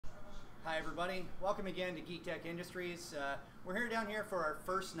Hi everybody, welcome again to Geektech Industries. We're here down here for our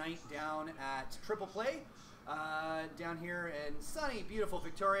first night down at Triple Play, down here in sunny, beautiful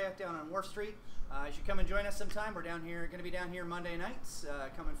Victoria, down on Wharf Street. You should come and join us sometime. We're down here, going to be down here Monday nights,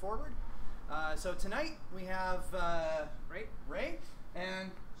 coming forward. So tonight we have Ray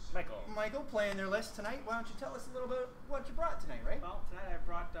and Michael playing their list tonight. Why don't you tell us a little bit what you brought tonight, Ray? Well, tonight I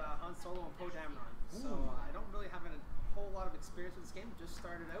brought Han Solo and Poe Dameron. So I don't really have a whole lot of experience with this game. Just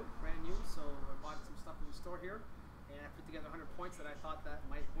started out, brand new, so I bought some stuff in the store here, and I put together 100 points that I thought that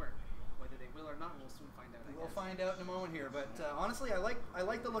might work. Whether they will or not, we'll soon find out. We'll find out in a moment here, but honestly, I like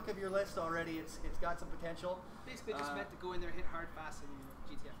the look of your list already. It's got some potential. Basically, just meant to go in there, hit hard, fast, and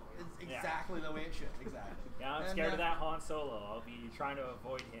GTFO. It's exactly the way it should. Exactly. Yeah, I'm scared of that Han Solo. I'll be trying to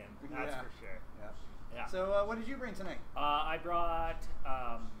avoid him. That's for sure. Yeah. So, what did you bring tonight? I brought.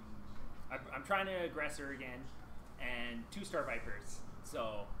 I'm trying to aggressor again, and 2-star Vipers.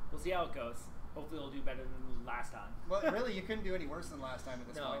 So we'll see how it goes. Hopefully, they'll do better than last time. Well, really, you couldn't do any worse than last time at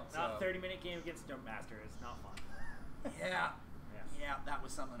this point. No, not a 30-minute game against Jump Master. It's not fun. Yeah, that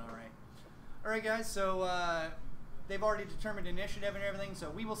was something. All right, guys. So they've already determined initiative and everything. So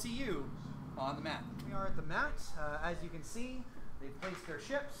we will see you on the mat. We are at the mat. As you can see, they've placed their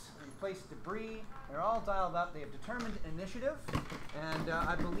ships. They've placed debris. They're all dialed up. They have determined initiative, and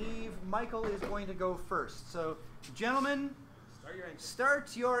I believe Micheal is going to go first. So, gentlemen,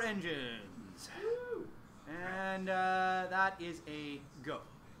 start your engines. Woo! And that is a go.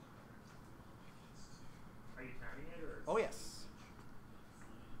 Are you timing it, or? Oh yes.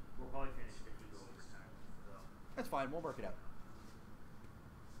 We'll probably finish it if we go over time. So. That's fine. We'll work it out.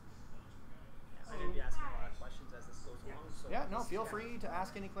 I'm going to be asking a lot of questions as this goes along. So Yeah, no, feel free to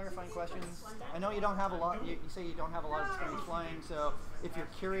ask any clarifying questions. I know you don't have a lot, you say you don't have a lot of experience flying, so if you're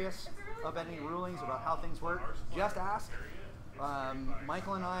curious about any rulings about how things work, just ask.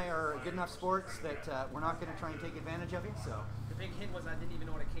 Micheal and I are good enough sports that we're not going to try and take advantage of you, so. the big hint was I didn't even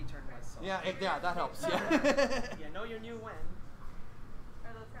know what a K-turn was. So. Yeah, that helps. Yeah. Yeah, know your new when.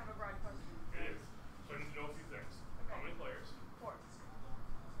 That's kind of a broad question. It is. So I need to know a few things. How many players? 4.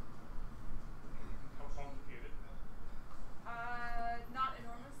 How complicated? Not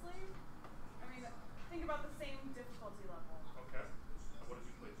enormously. I mean, think about the same difficulty level. Okay. And what did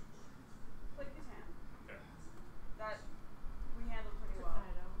you play before? Like Catan. Okay. That we handled pretty well.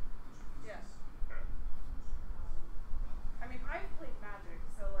 Yes. Okay. I mean, I've played Magic,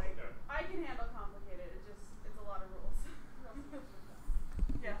 so like Okay. I can handle complicated. It's a lot of rules.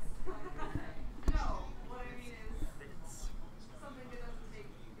 Yes. No, what I mean is something that doesn't take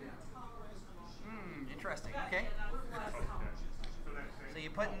Interesting. Okay. That was less Okay. complex. So next thing. So you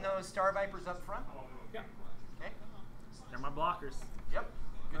putting those Star Vipers up front? Yeah. Okay. They're my blockers. Yep.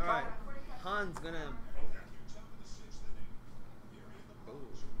 Good All call. right. Han's going to...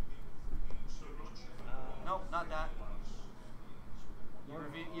 No, not that.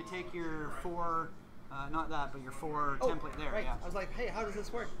 You take your 4, not that, but your 4 template there. Right. Yeah. I was like, hey, how does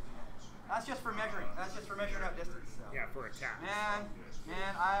this work? That's just for measuring. That's just for measuring out distance. So. Yeah, for attack.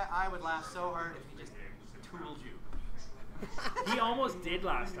 Man, I would laugh so hard if he just tooled you. He almost did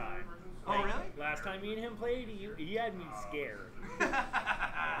last time. Oh, really? Last time me and him played, he had me scared.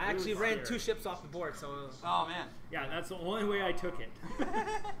 I actually was ran scared. 2 ships off the board, so... Oh, man. Yeah, that's the only way I took it.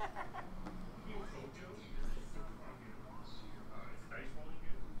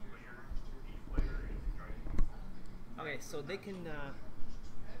 Okay, so they can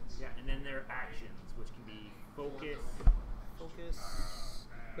Yeah, and then their actions, which can be focus. focus.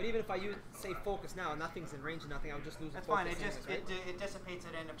 But even if I say focus now, nothing's in range of nothing, I'll just lose That's focus fine. It just anyways, right? it dissipates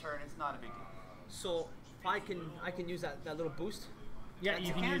at end of turn. It's not a big deal. So if I can use that little boost. Yeah,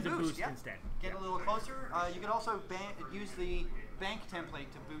 you can use the boost yeah. instead. Get a little closer. You could also use the bank template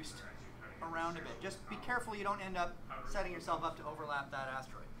to boost around a bit. Just be careful you don't end up setting yourself up to overlap that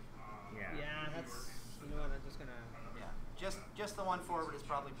asteroid. Yeah. Yeah, that's, you know what, I'm just gonna... Yeah, just the one forward is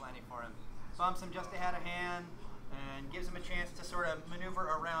probably plenty for him. Bumps him just ahead of hand and gives him a chance to sort of maneuver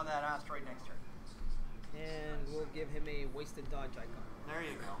around that asteroid next turn. And we'll give him a wasted dodge icon. There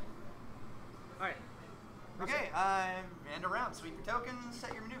you go. Alright. Okay, end around. Sweep your tokens,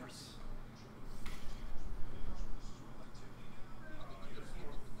 set your maneuvers.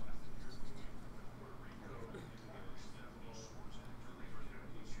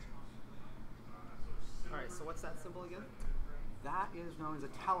 Alright, so what's that symbol again? That is known as a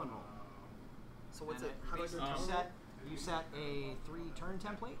Talon roll. So what's And it? How do I do a basically Talon roll? you set a 3-turn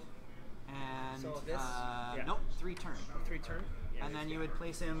template, and So this? nope, 3 turn. 3 turn? And then you would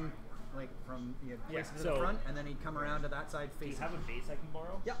place him like from you'd place him to so the front, and then he'd come around to that side Do you facing. have a base I can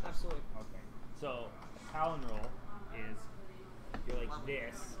borrow? Yeah, absolutely. Okay. So a Talon roll is you're like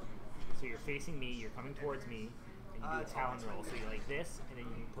this. So you're facing me, you're coming towards me, and you do a talon roll. So you're like this, and then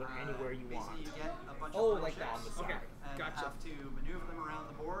you can put anywhere you want. Basically, you get a bunch Oh, of like that. ships Okay, and gotcha. have to maneuver them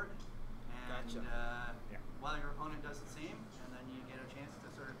around the board. And Gotcha. while your opponent does the same, and then you get a chance to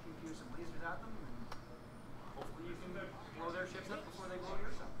sort of pew some lasers at them, and hopefully you can blow their ships up before they blow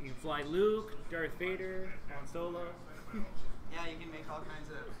yours up. You can fly Luke, Darth Vader, Han Solo. Yeah, you can make all kinds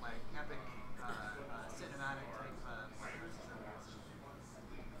of like epic cinematic type fighters.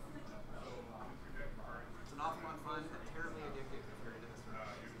 It's an awful lot of fun and terribly addictive if you're into this sort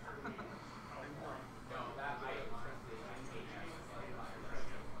of thing.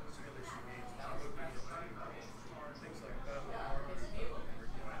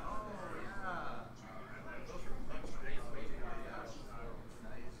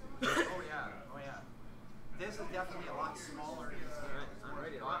 Oh yeah. This is definitely a lot smaller. I'm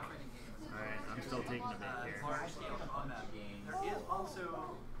ready. Dogfighting game. Alright, I'm still taking a bit here. Large scale combat game. There is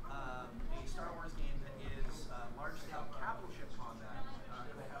also a Star Wars game that is large scale capital ship combat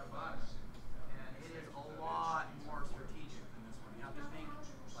called Armada. And it is a lot more strategic than this one. You have to think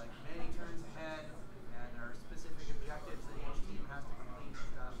like many turns ahead, and there are specific objectives that each team has to complete and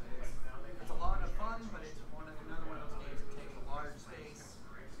stuff. It's a lot of fun, but it's another one of those games that takes a large space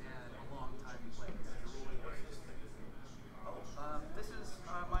and a long time to play. This is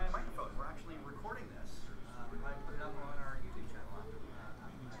my microphone. We're actually recording this. We might put it up on our YouTube channel.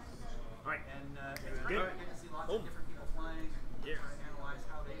 Alright. And it's great. Good. You get to see lots of different people flying and try to analyze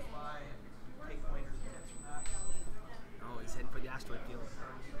how they fly and take pointers and tips from that. Oh, he's heading for the asteroid field.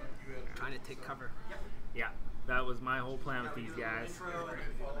 Trying to take cover. Yep. Yeah, that was my whole plan with these guys.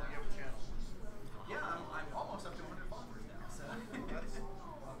 Yeah, I'm almost up to 100 followers now. So.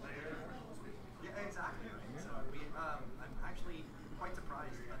 Yeah, exactly. So I'm actually quite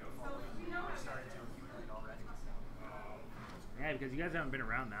surprised at the following we started to accumulate already. So. Yeah, because you guys haven't been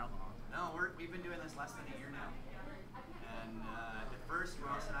around that long. No, we've been doing this less than a year now. And at first,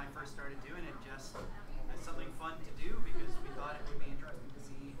 Ross and I first started doing it just as something fun to do because we thought it would be interesting to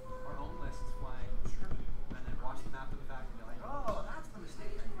see our own lists flying. And then watch them after the fact and be like, oh, that's the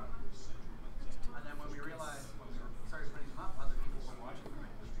mistake I made. And then when we realized, when we started putting them up, other people were watching them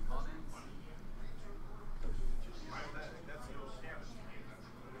and leaving comments.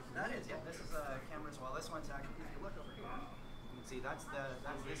 That is, yeah, this is a camera as well. This one's actually, if you look over here, you can see that's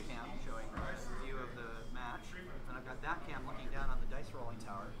this cam showing the view of the match. And I've got that cam looking down on the dice rolling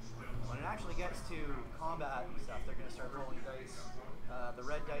tower. When it actually gets to combat and stuff, they're going to start rolling dice. The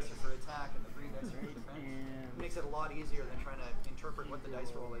red dice are for attack and the green dice are for defense. It makes it a lot easier than trying to interpret what the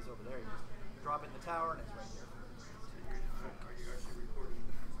dice roll is over there. You just drop it in the tower and it's right there.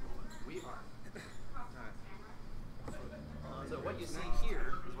 We are. So what you see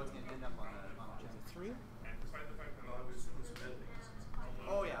here is what's going to end up on the channel. 3?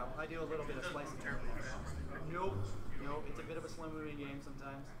 Oh yeah, I do a little bit of slicing. Nope, it's a bit of a slow moving game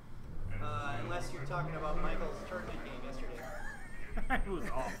sometimes. Unless you're talking about Michael's tournament game yesterday. It was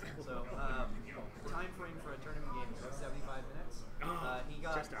awful. So, time frame for a tournament game is about 75 minutes. He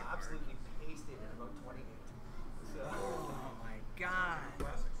got Just absolutely pasted in about 28. So, Oh my god.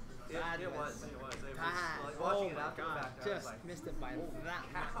 it was bad. like watching Oh it my after the god. fact. I was Just like, missed it by that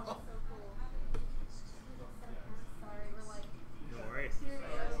much. how? Sorry, we're like No worries.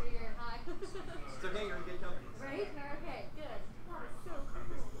 serious over here. Hi. It's okay, you're in good company. Right? Okay, good. That is so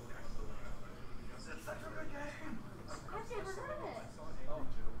cool. That's such a good game. I've never heard of it. Oh.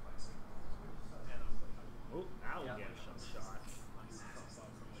 Oh, that will get some shots.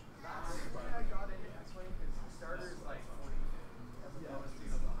 That's why I got into X-Wing because starters like 40 as opposed to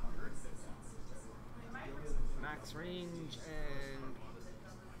 100. Max range and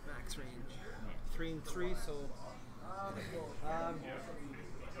max range. 3 and 3, so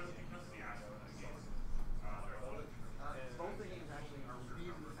both the games actually are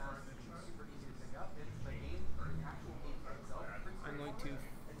really fast and super easy to pick up. It's the game, or the actual game itself. I'm going to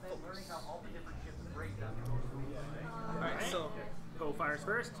It's then learning how all the different ships break down. Alright, so Poe fires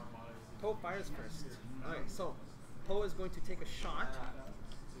first. Poe fires first. Alright, so Poe is going to take a shot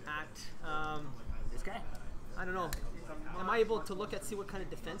at This guy? I don't know. Am I able to look at see what kind of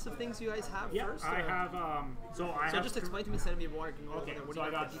defensive things you guys have Yeah, first? I or- have. So I So have. just explain to me instead of me walking over Okay, there. What so do I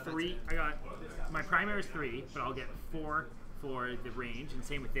you got got for defensive? 3. I got my primary is 3, but I'll get 4 for the range, and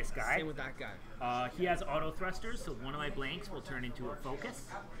same with this guy. Same with that guy. He has auto thrusters, so one of my blanks will turn into a focus.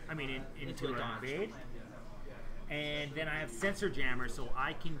 I mean, into a an dodge. invade. And then I have sensor jammer, so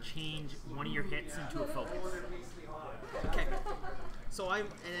I can change one of your hits into a focus. Okay. So I'm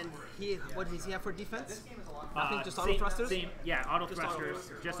and he what does he have for defense? Nothing, just auto Same- thrusters? Same, yeah, auto Just auto thrusters,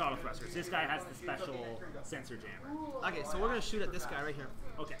 thrusters. just auto thrusters. This guy has the special sensor jammer. Okay, so we're gonna shoot at this guy right here.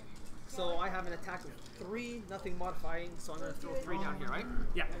 Okay. So I have an attack of 3, nothing modifying, so I'm going to throw 3 down here, right?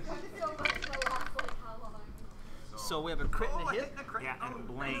 Yeah. So much will last like how long? So we have a crit and a hit. Yeah, and a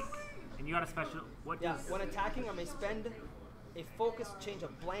blank. And you got a special. What Yeah, does? when attacking, I may spend a focus to change a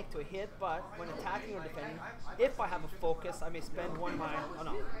blank to a hit, but when attacking or defending, if I have a focus, I may spend one of my. Oh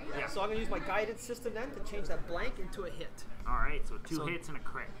no. Yeah. So I'm going to use my guidance system then to change that blank into a hit. All right, so two So- hits and a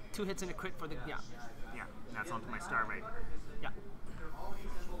crit. 2 hits and a crit for the. Yeah. Yeah, and that's onto my Star Viper. Yeah.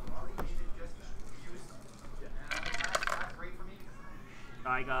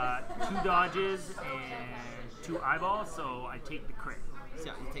 I got 2 dodges and 2 eyeballs, so I take the crit, So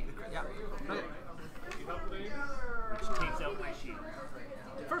yeah, you take the crit. Yeah. Okay. which takes out my shield.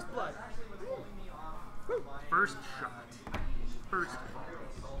 First blood. First shot. First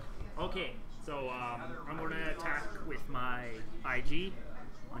fall. Okay, so I'm going to attack with my IG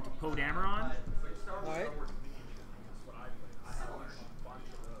onto Poe Dameron. All right.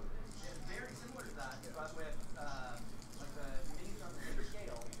 Very similar to that, but with like the minis on the bigger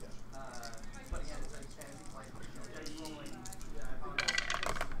scale. But again, it's like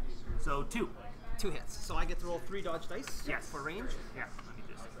So 2. 2 hits. So I get to roll 3 dodge dice. Yes. For range. Yeah, let me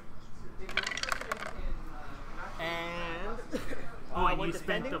just. And. Oh, and when you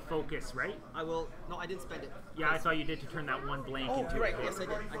spent defending, the focus, right? I will. No, I didn't spend it. Yeah, I thought you did to turn that one blank Oh, into you're right. a hit. Yes, I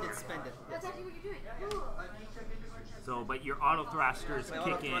did. I did spend it. That's actually what you're doing. Ooh. So, but your auto thrusters My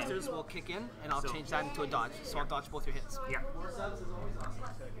auto kick in. thrusters will kick in, and I'll So- change that into a dodge. So I'll dodge both your hits. Yeah. There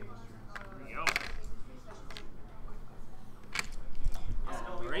we go.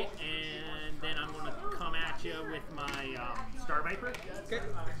 Alright, and then I'm going to come at you with my Star Viper. Okay.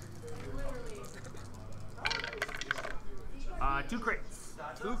 2 crits.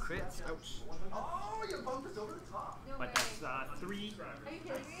 2 crits. Ouch. oh, you bumped us over the top. No But way. that's 3. Are you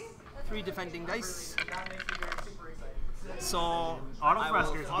kidding me? That's 3 defending dice. That makes me very super excited. So Auto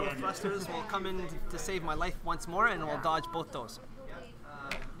thrusters auto again. thrusters will come in to save my life once more, and we'll dodge both those.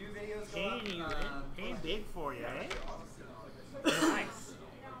 New videos go up. Paying you, paying big for you, eh? Nice.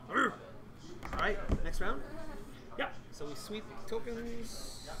 All right. Next round. Yep. So we sweep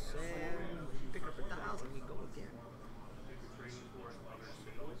tokens and pick up our dials, and we go again.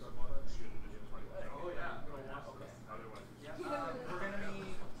 We're going to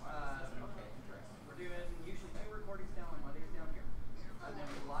be, okay, we're doing usually 2 recordings down on Mondays down here. And then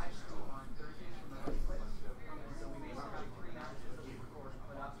we live stream on Thursdays from the place. So we make about 3 matches that we record and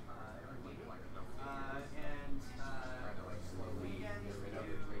put up every week. And weekends we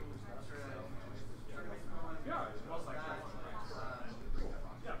do sort of tournaments going. Most of that.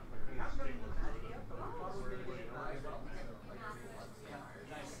 We haven't got into the magic yet, but we're probably going to get into that as well. Yeah,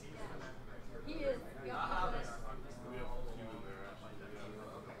 nice. He is. You got this.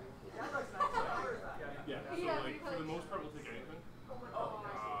 Yeah, so Yeah, like for the because- most part we'll take anything.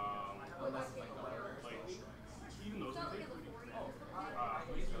 Like even those we take.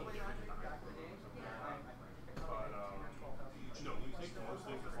 We still take but no, we take most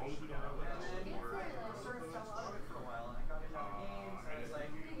things as long as we don't have like Sort of fell out of it for a while, and I got into the games, and I was like,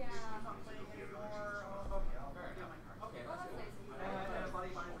 Yeah. I'm not playing anymore. Okay, I'll fair enough. Okay, Oh, that's that's cool. nice. And a buddy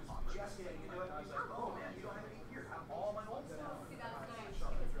of mine was just getting into it, and he's like, oh man, you don't have any here. Have all my old stuff. See, that's nice.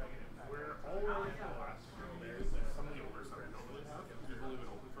 we're already in the last few years, like some of the older stuff we don't really have because we've only been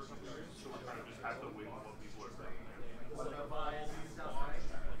open for a couple of years, so we're kind of just at the wing of what people are saying. What about buys and stuff, right?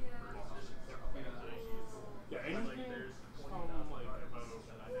 Yeah, anything from like about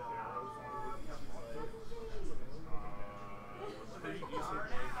arrows pretty decent.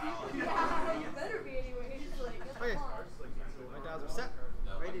 Yeah, you better be anyway. He's like, that's Okay. fun. My dials are set.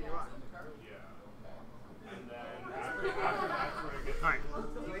 Ready to rock. Yeah. And then after that's where it gets Alright.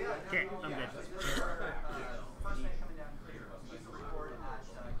 Okay, I'm good. First night coming down clear. We used to record at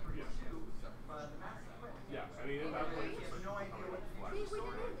Q2, but the max is quick. yeah, I mean at that point it's He just has like no idea what to do. See, we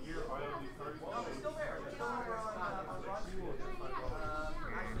did it. here I have these cards. No, they're still there. They're still over on Broad Street.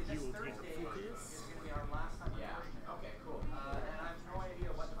 Actually, this Thursday is going to be our last time recording it. Okay, cool. And I have no idea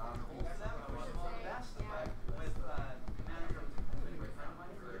what the fuck holds them. I wish it was the best, but with Commander, who's been a great friend of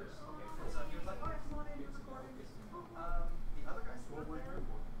mine for years. So he was like, oh, come on in, you're recording. The other guys still there.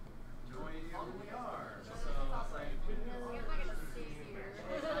 No idea who we are. So it's like, I'm not gonna stay here.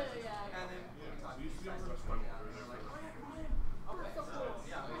 Yeah. and then we talked We used to be able to guys run like, yeah, they're like, oh yeah, come on in. Okay, so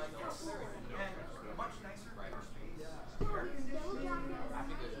yeah, we're like, yes. And much nicer, brighter space. Air conditioning.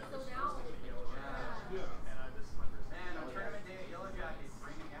 So now, Yeah. Man, a tournament day at Yellow Jackets,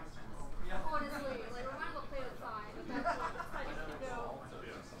 bringing gas masks. Yeah. honestly, like, we might as well play outside. That's what I need to know.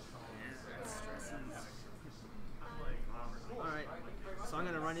 All right. So I'm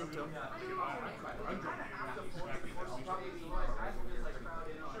gonna run into him. You kind of have to force maybe, like, guys will just like crowd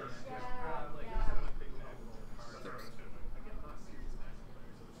in on it. Yeah.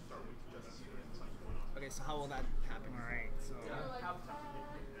 will that happen? All right, so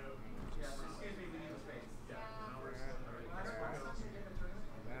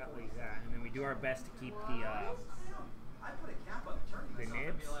that like that, and then we do our best to keep the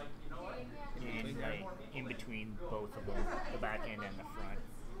nibs in between both of them, the back end and the front.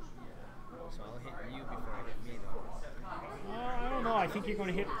 So I'll hit you before I hit me. I don't know. I think you're going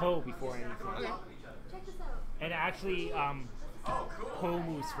to hit Poe before anything. Okay. And actually, Poe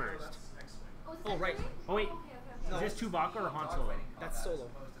moves first. Oh, right. Oh wait, No. is this Chewbacca or Han Solo? That's solo.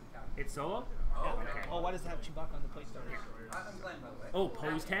 It's Solo? Okay. Oh, why does it have Chewbacca on the play starter? I'm Glenn, by the way. Oh,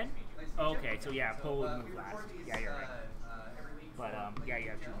 Poe's 10? Oh, okay, so yeah, Poe would move last. Yeah, you're right. But yeah, you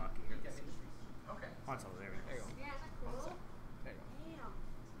have Chewbacca here. Okay. Han Solo, there we There go. you go. So, there you go.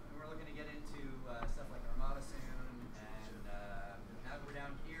 And we're looking to get into stuff like Armada soon, and now that we're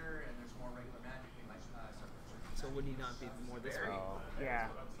down here and there's more regular magic, we might start. So would he not be more this way? Oh, yeah.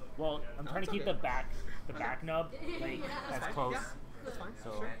 Well, I'm trying to it's keep okay. the back nub like as close. Yeah, that's fine.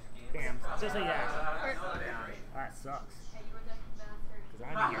 So, Sure. bam, just like that. That sucks.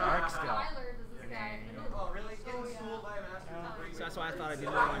 Because I'm in your arc still. And then, Oh, really? Getting schooled by a master. So that's why I thought I'd be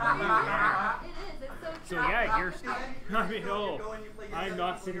more on you. so yeah, you're. I mean, oh, I'm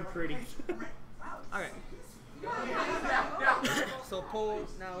not sitting pretty. Alright. So Poe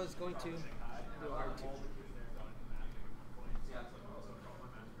now is going to do R2.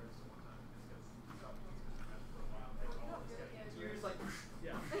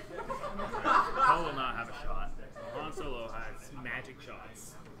 Poe will not have a shot. Han Solo has magic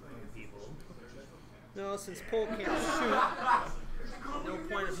shots on people. No, since Poe can't shoot, no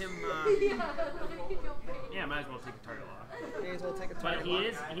point of him. Yeah, might as well take a target lock. May as well take a But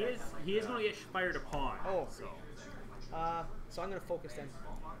target. he is going to get fired upon. Oh. So So I'm gonna focus then.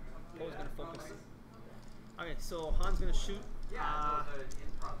 Poe's gonna focus. Okay, so Han's gonna shoot. I'm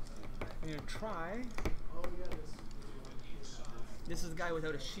gonna try. This is the guy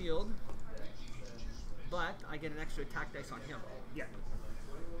without a shield, but I get an extra attack dice on him. yeah,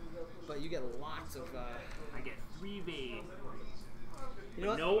 But you get lots of. I get 3 evade. You know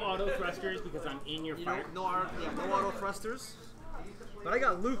what? No auto thrusters because I'm in your You fire. know, no auto thrusters. But I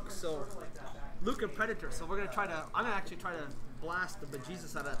got Luke, so Luke and Predator. So we're gonna try to. I'm gonna actually try to blast the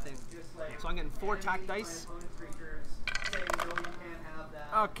bejesus out of that thing. So I'm getting 4 attack dice.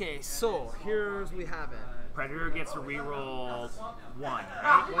 Okay, so here's we have it. Predator gets to reroll 1. Right?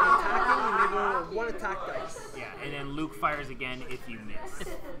 When attacking, you may roll 1 attack dice. Yeah, and then Luke fires again if you miss.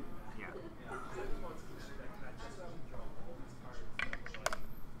 Yeah.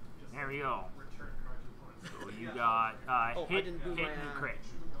 There we go. So you got I hit, didn't do hit, my, and crit.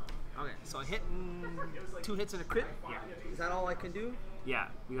 Okay, so hitting 2 hits and a crit. Yeah. Is that all I can do? Yeah,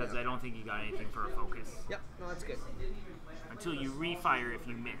 because I don't think you got anything for a focus. Yep. No, that's good. Until you refire if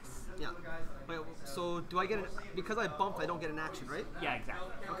you miss. Yeah. Wait, so do I get an? Because I bumped, I don't get an action, right? Yeah,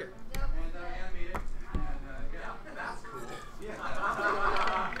 exactly. Okay.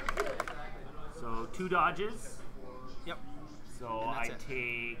 So 2 dodges. Yep. So And I that's it.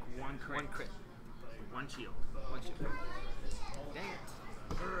 take 1 crit. 1 crit. 1 shield. 1 shield. Dang it.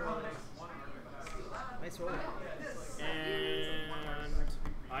 Nice roll. And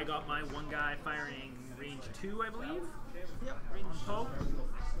I got my 1 guy firing range 2, I believe. Yep. On Range. Poe.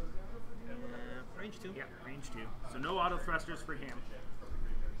 Range 2. Yeah, range 2. So no auto thrusters for him.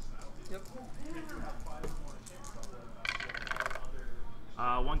 Yep.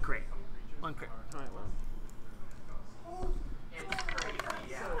 1 crit. 1 crit. All right. Well.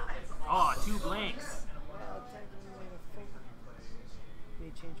 Oh, 2 blanks. Can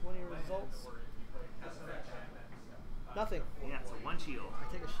you change one of your results? Nothing. Yeah, so 1 shield.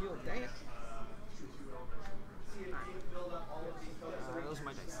 I take a shield. Dang it. Those are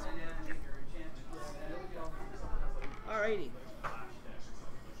my dice. Alrighty.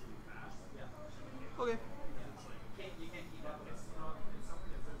 Okay.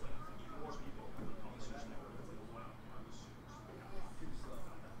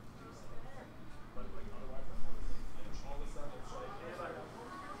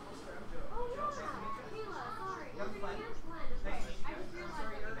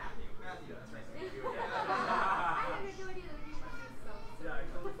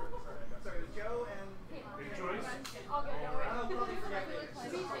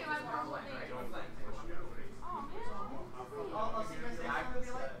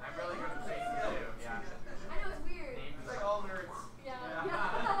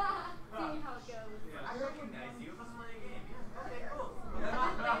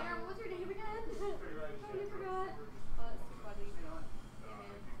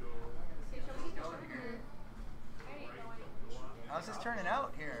 How's this turning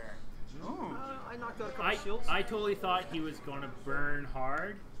out here? Ooh. I knocked knocked out a couple shields. I totally thought he was going to burn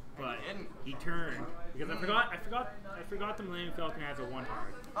hard, but he turned because I forgot the Millennium Falcon has a 1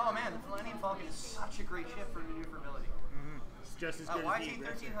 hard. Oh man, the Millennium Falcon is such a great ship for maneuverability. It's just as good as the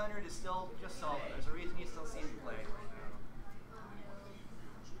Aggressor. YT-1300 is still just solid. There's a reason you still see him play.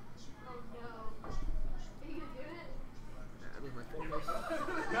 Oh no. Are you gonna do it?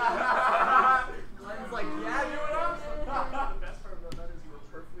 Glenn's like, yeah, do it up. The best part about that is you were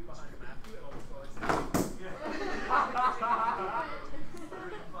perfectly behind Matthew and all the slides.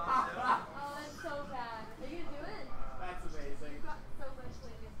 Oh, that's so bad. Are you gonna do it? That's amazing. You've got so much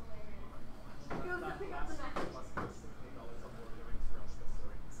wind, it's hilarious. Go pick up the match.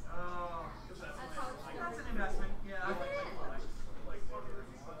 Oh, That's how it's that's an investment. Yeah.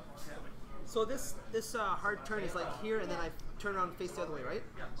 So this hard turn is like here, and then I turn around and face the other way, right?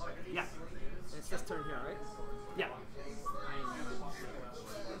 Yeah. And it's this turn here, right? Yeah.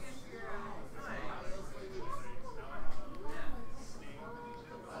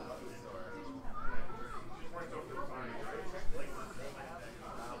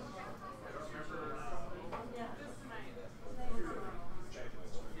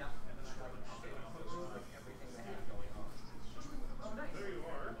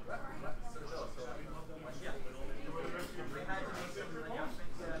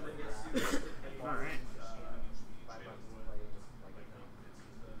 All right.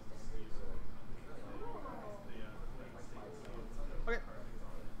 Okay,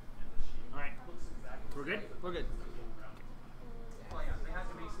 All right. We're good. we're good. Well, yeah, they had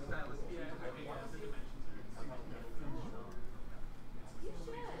to make some stylistic changes. You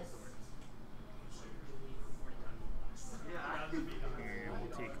should. Yeah. And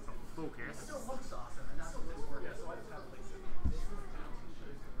we'll take a focus. It still looks awesome, and that's what this work is.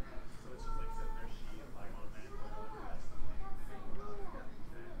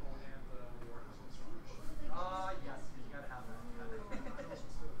 Yes, you gotta have that.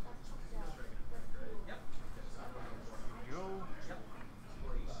 Yep. Go. Yep.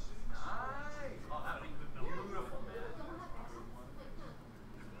 Nice. Oh, that'd be beautiful, man.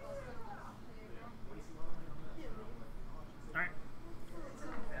 All right. It's an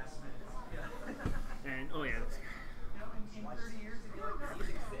investment. Yeah. And oh yeah. You know, in 30 years, it'd be like, these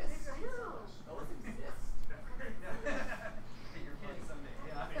exist? Those exist? Hey, you're kidding someday.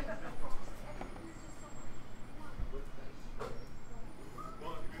 Yeah.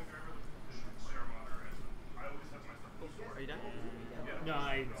 Are you done? No,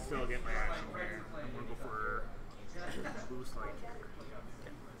 I still get my action there. I'm gonna go for boost light.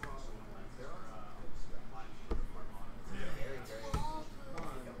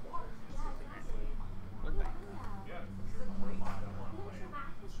 One back.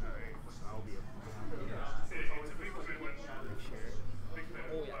 Alright, I'll be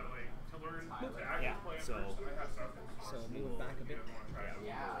yeah, so move back a bit.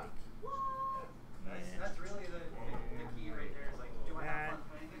 That's really the key right there. Is like, do I have fun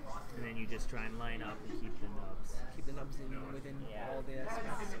playing it? Awesome. and then you just try and line up and keep the nubs. Keep the nubs in within all the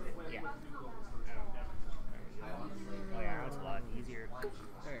aspects. Yeah. Oh yeah, that's a lot easier.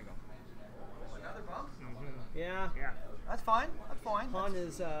 There you go. Another bump? Yeah. Yeah. That's fine. That's fine. Han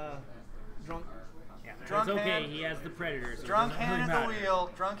is drunk. Yeah. Drunk It's okay, hand. he has the Predator. So it Drunk doesn't hand really at the matter.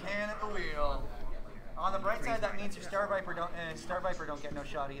 wheel. Drunk hand at the wheel. On the bright side, that means your Star Viper don't get no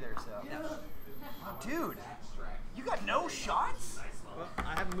shot either. So, oh, dude, you got no shots? Well,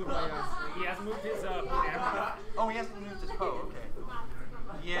 I haven't moved my. He hasn't moved his camera. Oh, he hasn't moved his Poe. Okay.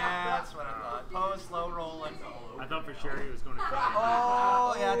 Yeah, that's what I thought. Poe slow rolling. I thought for sure he was going to try.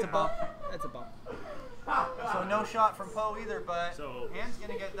 Oh, yeah, it's a bump. That's a bump. So no shot from Poe either, but So- Hand's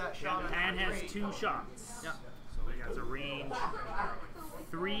gonna get that shot. on Han has three. 2 shots. Yeah. So he has a range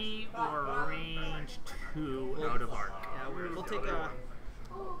 3 or a range 2 out of arc. Yeah, we'll take a.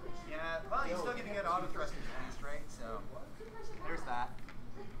 Yeah, well, he's still getting get auto thrusters at least, right? So there's that.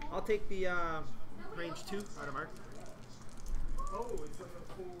 I'll take the range 2 out of arc. Oh,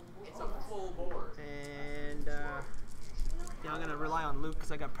 it's a full board. And yeah, I'm gonna rely on Luke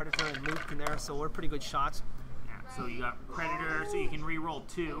because I got Predator and Luke in there, so we're pretty good shots. Yeah, so you got Predator, so you can re-roll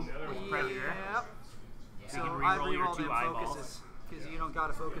 2 with Predator. Yep. So you can I re-roll your rerolled 2 them eyeballs. focuses because you don't got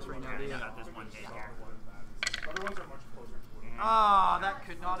a focus right now, Yeah, do you you? got this one hit here. Other ones are much closer to it. Ah, that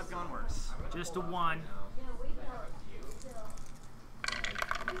could not have gone worse. Just a 1.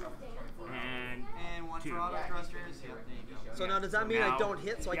 And And one 2. for auto thrusters. Yep, there you go. So now does that mean now- I don't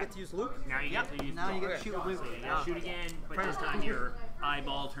hit, so I yeah. get to use Luke? Now you Yep. get to use Now you get to Luke. shoot with Luke. So you gotta shoot again, but this time your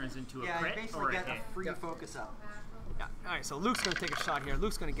eyeball turns into a Yeah, you crit or basically a get hit. a free Yeah. focus up. Yeah. All right. So Luke's gonna take a shot here.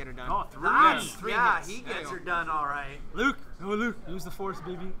 Luke's gonna get her done. Oh, three. That's, Three yeah, hits. he There gets you her go. done all right. Luke. Oh, Luke. Use the force,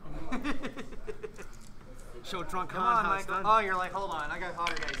 baby. Show Drunken Come on, how it's Michael. done. Oh, you're like, hold on, I got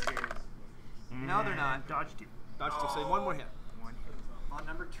hotter dice here. No, they're not. Dodge 2. Dodge two. So one more hit. One hit. On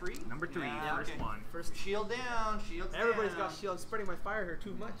number 3? Number 3, Yeah, first okay. one. First. Shield down, shields Everybody's down. got shield. I'm spreading my fire here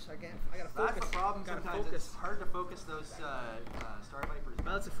too much. I gotta focus. That's the problem Gotta sometimes. focus. It's hard to focus those Star Vipers.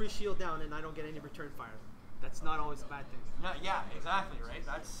 Well, it's a free shield down, and I don't get any return fire. That's not always a bad thing. No, yeah, exactly, right?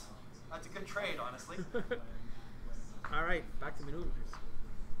 That's a good trade, honestly. All right, back to maneuvers.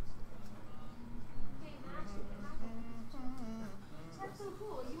 That's so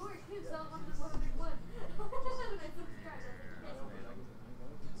cool. You were too, so I'm just 101. When I subscribed,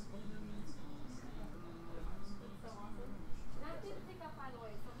 that's so awesome. And I did pick up, by the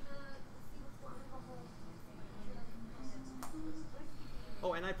way, so I'm gonna see what's going on with the whole.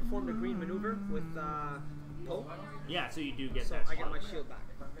 Oh, and I performed a green maneuver with Poe, Yeah, so you do get so that. I get spot. my shield back.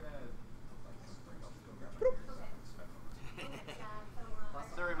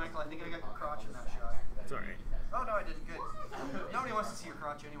 Sorry, Michael, I think I got your crotch in that shot. It's alright. Oh, no, I didn't. Good. Nobody wants to see your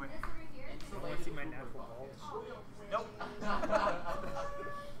crotch anyway. I want to see my natural balls. Nope.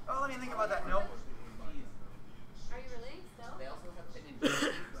 Oh, let me think about that. Nope. Are you really? Still? They also have an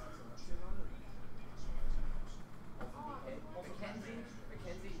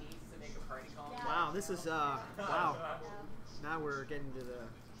Mackenzie needs to make a party call. Wow, this is wow. Now we're getting to the.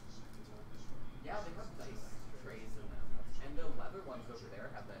 Yeah, they have dice trays in them. And the leather ones over there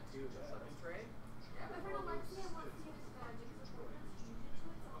have that too, the flipping tray. Yeah, My friend Alexia wants to get into magic, so we're gonna change it to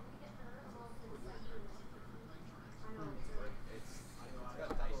it, so I'm gonna get her a little bit of I know. it's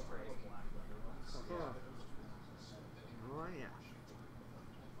got dice trays. Oh yeah.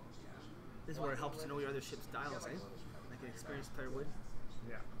 This is where it helps to know your other ship's dials, eh? Like an experienced player would.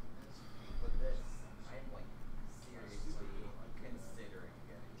 Yeah. But this, I'm like seriously considering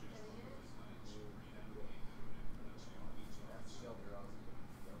getting it. That's still the wrong.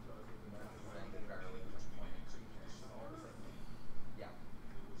 Yeah.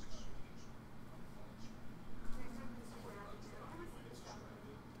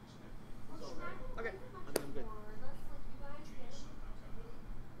 Okay, I think I'm good.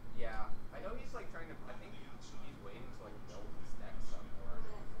 Yeah, I know he's like trying to. I think he's waiting to like build his deck some more.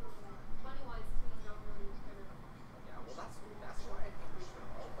 Yeah, well that's why I think we should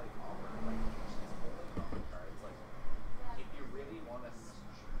all like offer like these holy common cards. Like, if you really want to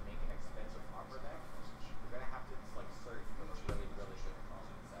make an expensive offer deck, you're gonna have to like search for the really really good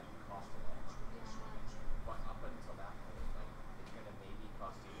commons that cost a lot of money. But up until that point, like it's gonna maybe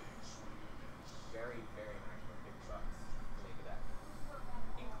cost you very very maximum $50 to make a deck,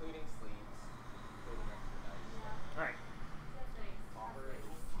 including sleeves, including extra dice. Alright. Offer is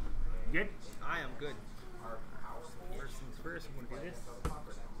You good? I am good. our house First things first, I'm going to do this.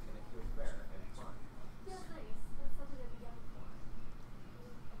 offer decks, and it feels fair and fun.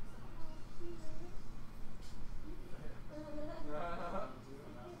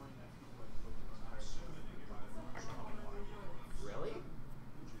 Really?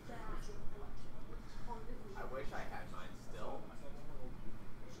 I wish I had mine still.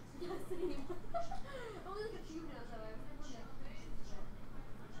 Only like a few now, though. I was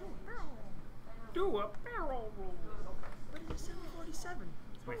able to Do a barrel roll. What is 747?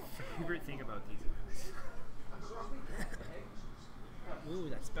 It's my favorite thing about these events. Ooh,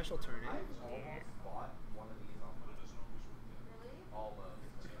 that special turn, eh? Almost bought one of these almost. Almost.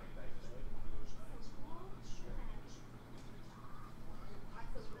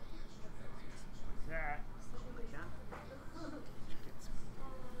 That. Like that. Get some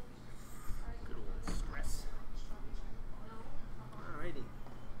good old stress. Alrighty.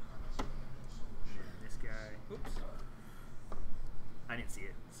 And this guy. Oops. I didn't see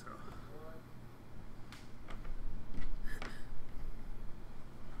it, so.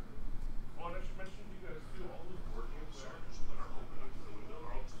 Oh, and I should mention you guys too, all those board games that are open up to the window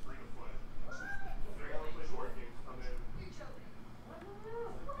are all free to play. If you want to play board games, come in. Let's see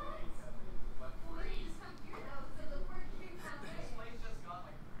if I fit.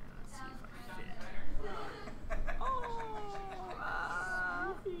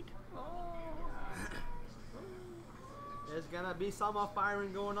 There's gonna be some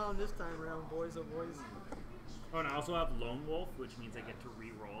firing going on this time around, boys. Oh, boys. Oh, and I also have Lone Wolf, which means I get to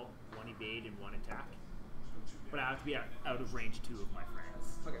re-roll one evade and one attack. But I have to be out of range 2 of my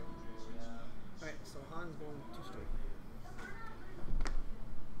friends. Okay. Alright, so Han's going 2 straight.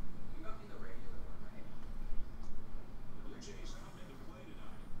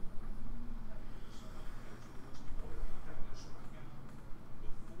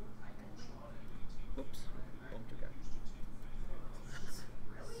 Oops. Bumped a guy.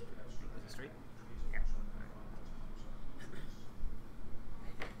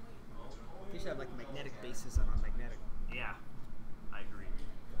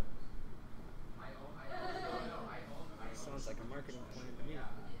 pointed to me.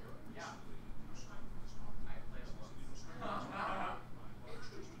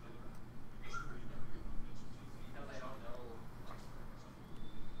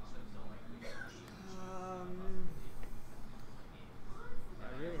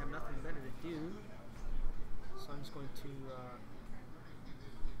 I really have nothing better to do, so I'm just going to.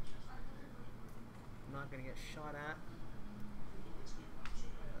 I'm not going to get shot at.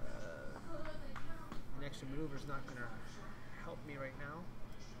 An extra maneuver is not going to help me right now,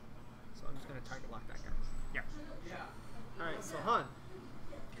 so I'm just going to target lock that guy. Yeah. Alright, so Han,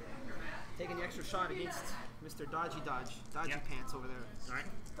 taking the extra shot against Mr. Dodgy Yep. Pants over there. Alright.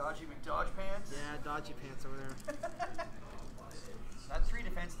 Dodgy McDodge pants. Yeah, Dodgy Pants over there. That 3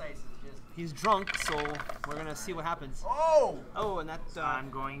 defense dice is just. He's drunk, so we're going to see what happens. Oh! Oh, and that. I'm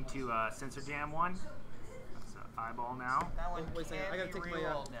going to sensor jam one. That's an eyeball now. That one Wait a second, I can't gotta be take my,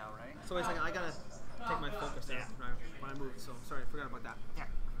 rerolled now, right? So wait a second, I gotta take my focus Yeah. there when I move, so sorry, I forgot about that. Yeah.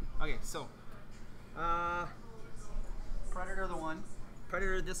 Okay, so. Predator the one.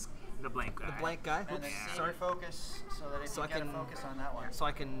 Predator this. The blank guy. The blank guy. And then Oops, senior sorry. focus so that it So I can get a can- focus on that one. So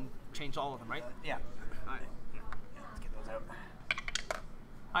I can change all of them, right? Yeah. Alright. Let's get those out.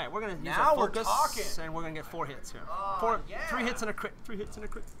 Alright, we're gonna use Now our we're focus, talking. and we're gonna get 4 hits here. Oh, yeah. 3 hits and a crit. 3 hits and a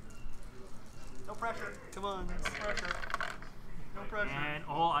crit. No pressure. Come on. No pressure. No pressure. And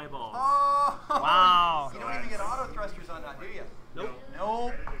all eyeballs. Oh! Wow. You don't even get auto thrusters on that, do you? Nope.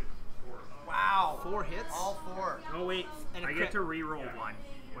 Nope. Wow. 4 hits. All 4. Oh wait, And a I crit. get to re-roll one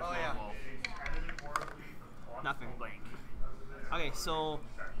with Oh, my yeah. wolf. Nothing. Blank. Okay, so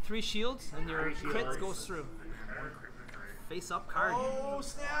 3 shields, and your 3 crit shields. goes through. Face up card. Oh,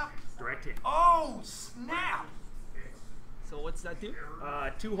 snap. Direct hit. Oh, snap. So what's that do?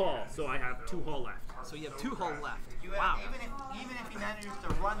 2 hull, so I have 2 hull left. So you have 2 hull left. You have, Wow. even if he manages to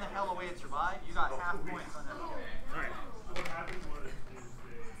run the hell away and survive, you got half points on that. Alright. What happened was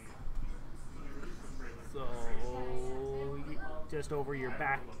So just over your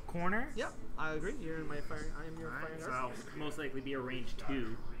back corner. Yep, I agree. You're in my fire. I am your Alright, firing so arc. I'll most likely be a range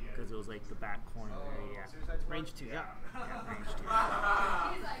 2 because it was like the back corner there. Yeah. Range 2. Yeah. Yeah, range 2.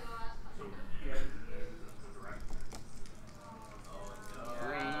 He's like,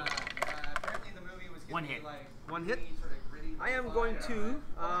 Apparently the movie was gonna 1 be hit. like 1 hit. really sort of gritty, I am going to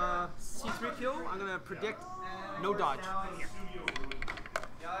C3PO. I'm going to predict no dodge.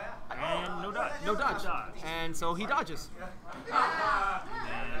 And no dodge. No dodge. And so he dodges. And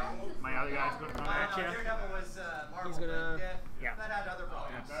my other guy's going to come at you. Daredevil was Marvel, He's gonna- but, Yeah. that had other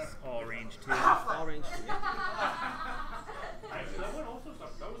problems. That's all range 2. All range 2. Actually, that one also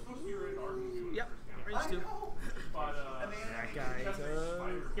sucked. That was supposed to be rated R movie. Yep. Range 2. But That guy's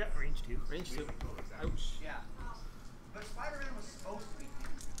yeah, range 2. Range 2. Ouch. Yeah. But Spider-Man was supposed to be.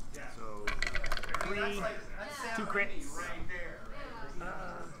 So I mean, 3. that's Sam 2 Raimi crits. right there.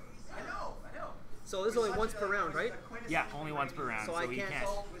 I know. So this is only once per round, right? Yeah, only once per round. So So, I we can't-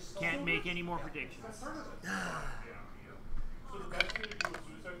 can't make any more predictions. so the best thing to do with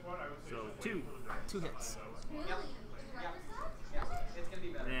Suicide Squad, I would say. So is just 2. wait for the 2 hits. really? Yeah, it's gonna be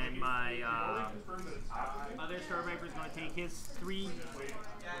better. Then my confirm that it's happening. other Star Viper is going to take his 3.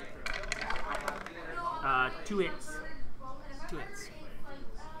 Yeah. 2 hits. 2 hits.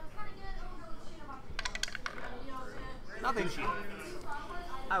 Nothing. Nothing.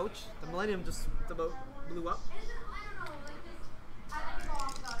 Ouch. The Millennium just about blew up.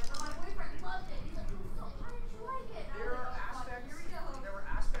 There were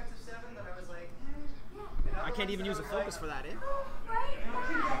aspects of 7 that I was like, I can't even use a focus for that, eh?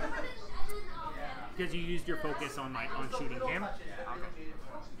 Because you used your focus on shooting him.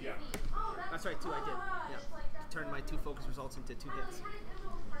 Yeah. That's right, 2 I did. Yeah. Turned my 2 focus results into 2 hits.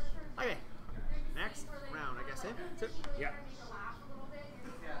 Okay. Next round, I guess, eh? That's it. Yeah.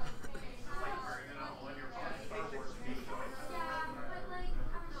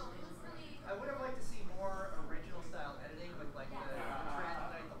 I would have liked to see more original style editing with like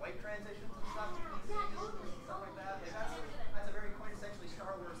the white transitions and stuff, and stuff like that. Like that's a very quintessentially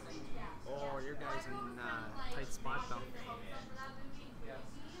Star Wars thing. Oh, your guy's in tight spot though.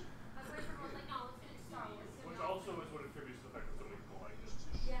 Which also is what attributes to the fact that so many people like it.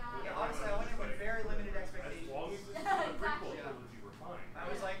 Yeah, honestly, I went in with very limited As expectations. long as this is the prequel trilogy, we're fine. I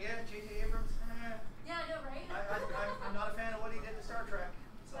was like, yeah, J.J. Abrams. Yeah, I know, right? I'm not a fan of what he did to Star Trek,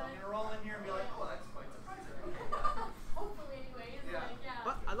 so I'm gonna roll in here and be like, oh, that's quite surprising. Hopefully, anyway. It's Yeah. like, yeah.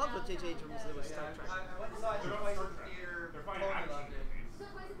 But I love what J.J. Abrams did with Star Trek. I went and saw it twice in the theater. They're fine Totally action loved it. movies. So,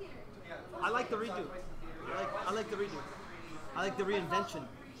 where's the theater? Yeah, I like the saw it redo. twice in the theater. I like the redo. I like the reinvention.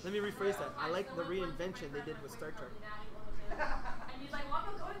 Let me rephrase that. I like the reinvention they did with Star Trek. And he's like, well,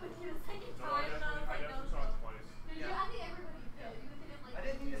 I'm not going with you the second No, I time. And I was definitely like, no, saw it twice. Did you? I think everybody did. Even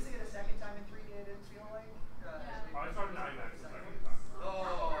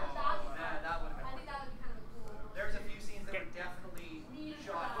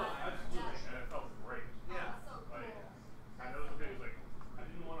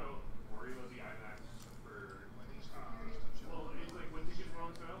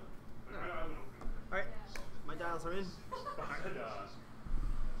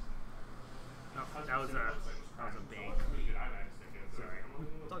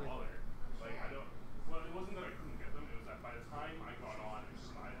wouldn't bother. Like I don't. Well, it wasn't that I couldn't get them. It was that by the time I got on, I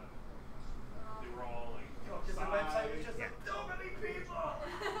could buy them. They were all like Because the website was just like, so many people.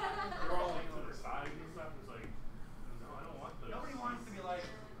 They were all like to the side and stuff. It's like, no, I don't want those. nobody wants to be like,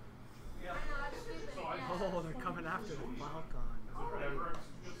 yeah. So I Oh, they're coming after the Falcon. whatever.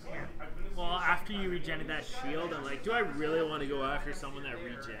 I've been Well, after you regented that shield, I'm like, do I really want to go after someone that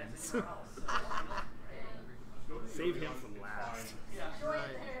regens? Save him for last. Right.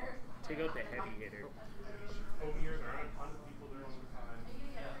 Take out the heavy hitter. over here. There aren't a ton of people there all the time.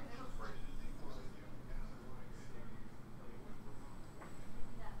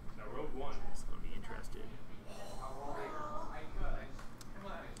 Now Rogue One. It's gonna be interesting.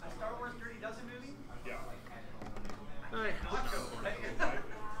 A Star Wars Dirty Dozen movie? Yeah. Alright. Right?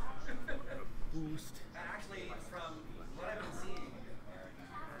 Boost. And actually, from what I've been seeing,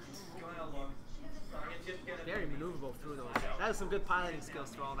 going along, it's just gonna Very maneuverable through those. That is some good piloting skills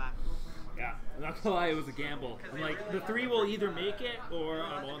through all that. Yeah, I'm not gonna lie, it was a gamble. I'm like, the 3 will either make it or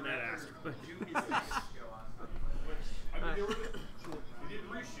I'm on that asteroid. I mean, we did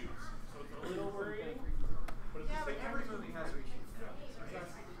reshoots, so it's a little worrying. But Yeah, but every movie has reshoots now.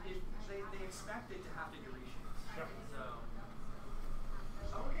 So they expect it to have to do reshoots. Yeah.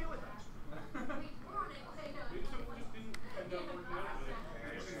 So I'm okay with that. We just didn't end up working out with it.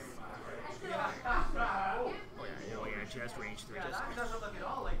 Oh yeah, just range 3. Yeah, that doesn't look at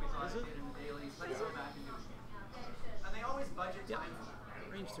all like we thought it did in the dailies. Let's go back and do it. And they always budget Yep. time for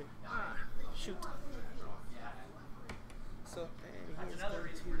that. Range 3. Ah, shoot. Yeah. So, That's another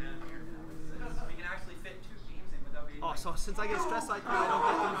reason we're down here. We can actually fit 2 teams in without being oh, like, so since I get stressed like that, I don't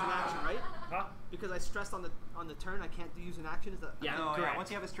get to use an action, right? Huh? Because I stressed on the turn, I can't use an action. Is that? Yeah, no, correct. yeah, once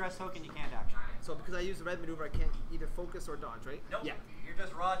you have a stress token, you can't action. So because I use the red maneuver, I can't either focus or dodge, right? Nope. Yeah. You're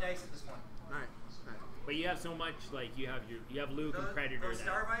just raw dice at this point. All right. But you have so much, like, you have Luke and Predator Those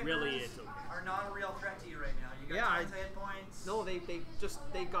Star that Vipers really is okay. are not a real threat to you right now. You got Yeah, tons of hit points. No, they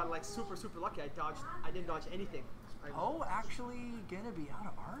got like super lucky. I didn't dodge anything. Oh, actually gonna be out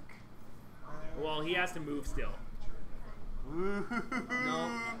of arc? Well, he has to move still. No,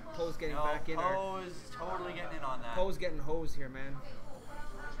 Poe's getting No, back in there. Poe is totally getting in on that. Poe's getting hosed here, man.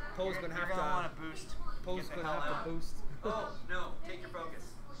 Poe's gonna You're have gonna want to. to boost. Poe's Get the gonna hell have out. to boost. Oh no! Take your focus.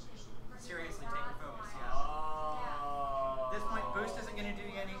 Seriously, take your focus. Yeah. At this point, boost isn't gonna do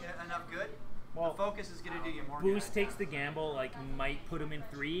you enough good. Well, the focus is gonna do you more Boost good. takes the gamble, like, might put him in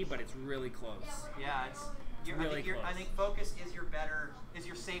 3, but it's really close. Yeah, really close. I think focus is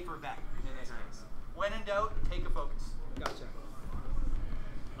your safer bet in this case. When in doubt, take a focus. Gotcha.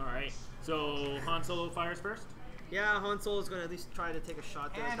 Alright, so Han Solo fires first? Yeah, Han Solo's gonna at least try to take a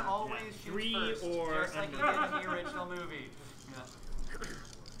shot there. And always shoot 3 first, or just like he under. did in the original movie. Yeah.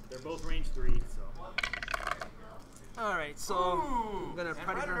 They're both range 3, so. All right, so Ooh, I'm gonna and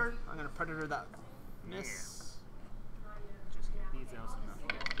predator. I'm gonna predator that. Miss. Just get these out so nothing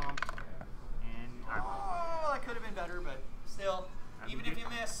gets bumped. And Oh, that could have been better, but still, That'd even be if you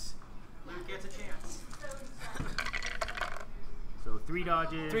good. miss, Luke gets a chance. so 3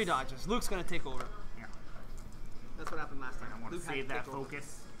 dodges. 3 dodges. Luke's gonna take over. Yeah. That's what happened last time. I want to Luke had save to that take over.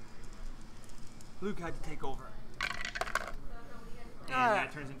 focus. Luke had to take over. And Alright.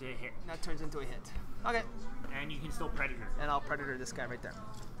 that turns into a hit. That turns into a hit. Okay. And you can still predator. And I'll predator this guy right there.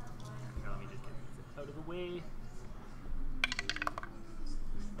 Now let me just get this out of the way.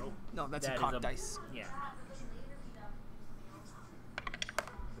 Nope. No, that's That a is cock dice. Yeah.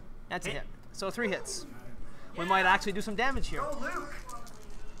 That's a Hit. hit. So 3 hits. We might actually do some damage here. Go, Luke!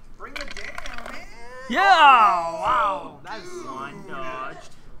 Bring it down, man! Yeah! Wow! That's 1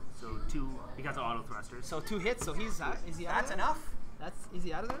 dodged. So 2 because of auto thrusters. so 2 hits. So he's out. Is he out? That's of there? enough? Is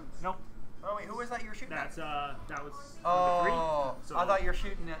he out of there? Nope. Oh wait, who was that you were shooting That's at? that was Oh, number 3. So I thought you were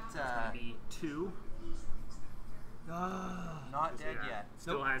shooting it's at gonna be 2. not dead Yeah. yet.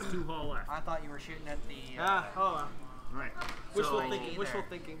 Still Nope. has 2 hull left. I thought you were shooting at the. Right. Wishful so thinking. Wishful there.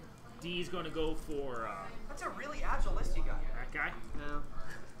 thinking. D's gonna go for That's a really agile list you got. that guy. Yeah.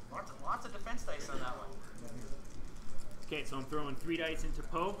 Lots of defense dice on that one. Okay, so I'm throwing 3 dice into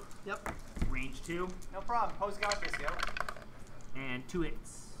Poe. Yep. Range 2 No problem. Poe's got this, yo. and 2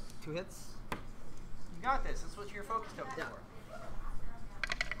 hits. 2 hits. You got this. That's what your focus token Yeah. for.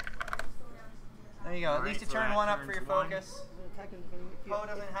 There you go. At Alright, least you so turn that 1 up for turns your 1. focus. Poe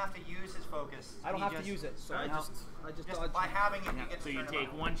doesn't have to use his focus. I don't He have to just- use it, so I No. just Just dodge. by having it, you Yeah, get so to you turn take him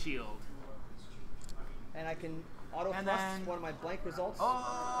up. 1 shield. And I can auto And thrust then- one of my blank results.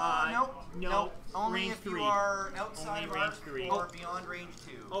 Oh, nope. no, Nope. Only range if 3. you are outside Only of range arc 3. or beyond range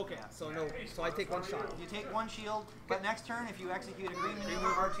 2. Okay, so no. So I take 1 shot. You take 1 shield, but next turn, if you execute a green maneuver,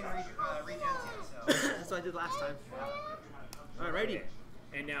 R2 regens you. So. That's what I did last time. Alrighty.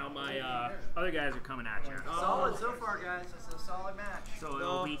 And now my other guys are coming at you. Solid so far, guys. It's a solid match. So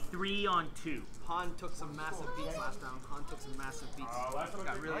it'll be 3 on 2. Han took some massive beats last round. Han took some massive beats.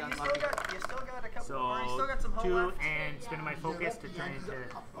 Got really You still unlucky. got a couple So more. You still got some 2 left. and spinning my focus to turn into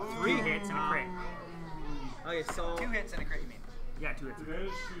 3 hits and a crit. Okay, so 2 hits and a crit, you mean? Yeah, 2 hits.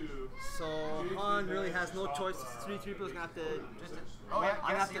 so Han really has no choice. 3 people's gonna have to. Oh yeah,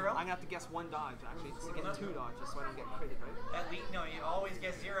 I'm guess gonna 0. have to guess 1 dodge actually to get 2 dodges so I don't get credit, right? At least, no, you always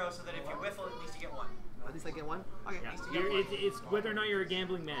guess 0 so that if you whiffle, at least you get 1. At least I get 1. Okay. Yeah. It's whether or not you're a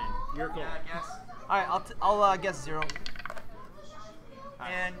gambling man. Your call. Yeah, I guess. All right, I'll guess 0.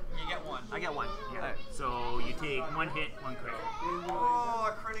 And you get 1. I get 1. Yeah. All right. So you take 1 hit, 1 crit. Oh,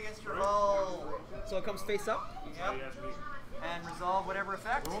 a crit against your roll. So it comes face up. Yep. And resolve whatever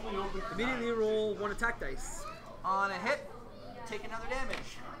effect. Immediately roll 1 attack dice. On a hit, take another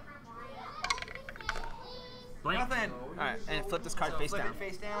damage. Blank. Nothing. All right, and flip this card So face flip down. it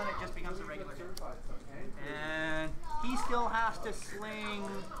face down, it just becomes a regular hit. And he still has to sling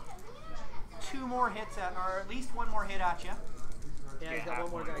 2 more hits at, or at least 1 more hit at you Yeah, he's got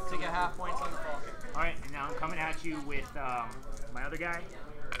 1 more guy. to get half points on the Falcon. All right, and now I'm coming at you with my other guy.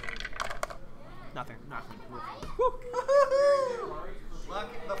 Nothing. Nothing. Luck,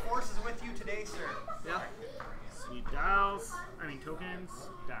 the force is with you today, sir. Yeah. Sweep dials. I mean tokens.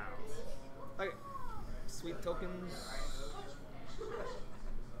 Dials. Okay. Sweep tokens.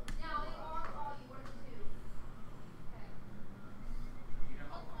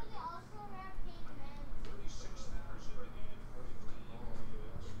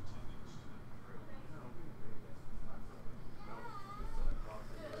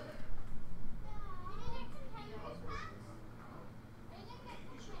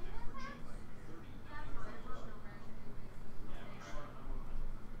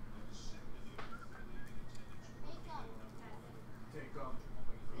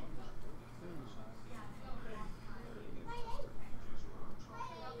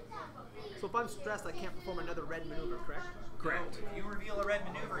 So if I'm stressed, I can't perform another red maneuver, correct? Correct. If you reveal a red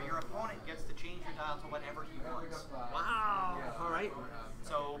maneuver, your opponent gets to change your dial to whatever he wants. Wow. All right.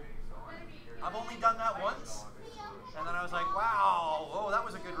 So, I've only done that once, and then I was like, wow, oh, that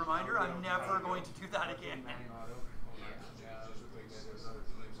was a good reminder. I'm never going to do that again.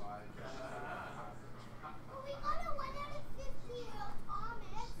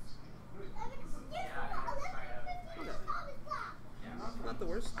 Not the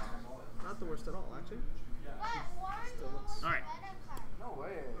worst. Not the worst at all, actually. Still looks. All right. No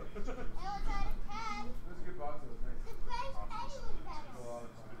way. That's a good box.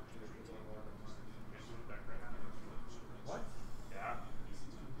 What? Yeah.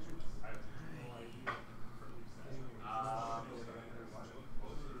 I have no idea.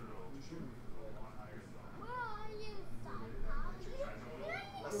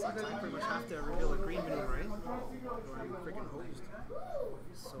 I pretty much have to reveal a green maneuver, right? Or I'm freaking hosed.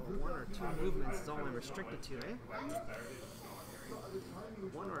 So 1 or 2 movements is all I'm restricted to, eh?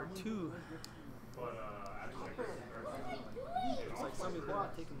 1 or 2. Looks like somebody's gonna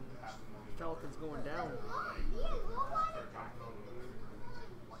be taking Falcons going down.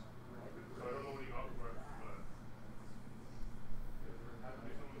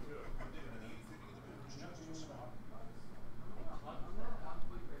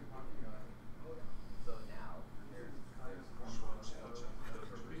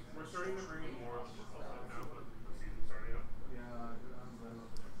 We're starting to bring in more of the stuff now, but the season's starting up.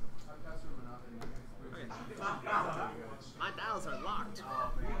 Okay. My dials are locked.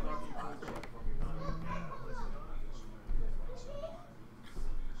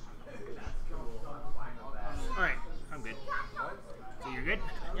 All right, I'm good. So you're good?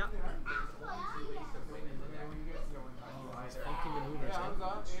 Yep. Funky maneuvers, eh?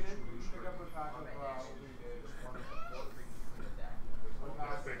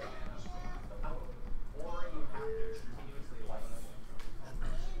 Or you have to continuously light them.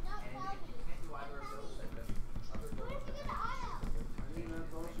 And if you can't do either of those, then the other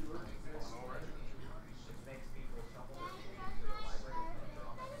doors which makes people shuffle their keys to the library and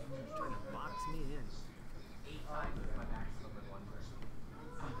draw them. Trying to box me in. 8 times is my maximum in 1 turn.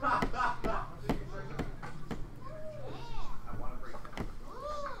 I want to break them.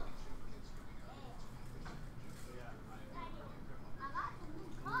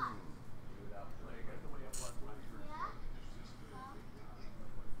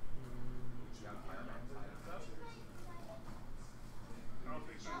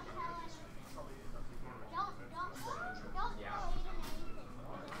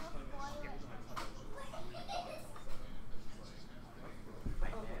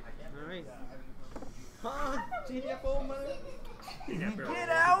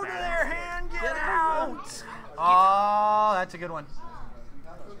 out of bad there, mistake. hand! Get out! Oh, that's a good one.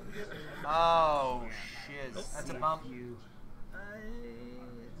 Oh, shiz. That's a bump. You. Is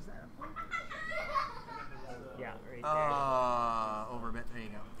that a point? Yeah, right there. Over a bit. There you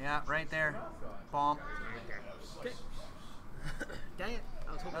go. Yeah, right there. Bump. Okay. Dang it. I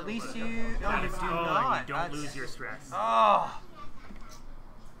was hoping At it least was- you. No, That you is- do oh, not. you don't That's- lose your stress. Oh.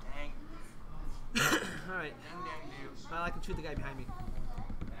 Dang. Alright. Ding, dang, do. Well, I can shoot the guy behind me.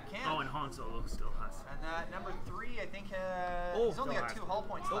 Can. Oh, and Han Solo still has. And number 3, I think, Oh, he's only still got has 2 hull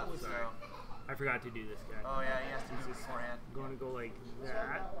points Oh, left. So. sorry. I forgot to do this guy. Oh yeah, he has to move beforehand. I'm going to go like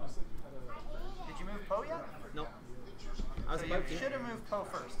that. Did you move Poe yet? Nope. I was So you about to. should have moved Poe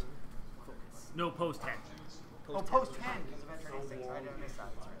first. No, post 10. Oh, post 10 because of Venture Instincts. I didn't miss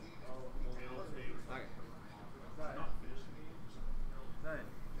that. That's right. Okay.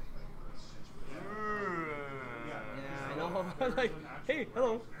 Yeah, I know. I was like, hey,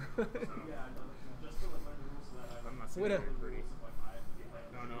 hello. I'm not saying Would've- very pretty.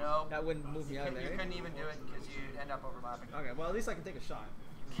 No. No, That wouldn't move me out of you there. couldn't even do it because you'd end up overlapping. Okay, well, at least I can take a shot.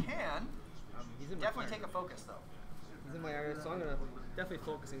 You can. He's in my Definitely fire. take a focus though. He's in my area, so I'm gonna definitely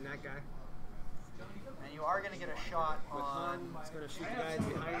focusing that guy. And you are going to get a shot With Han, on. he's gonna shoot the guys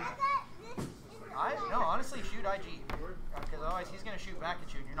behind. No, honestly, shoot IG. Because otherwise he's going to shoot back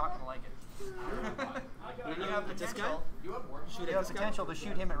at you and you're not going to like it. And you have This guy? potential. Shoot You at have this guy. potential to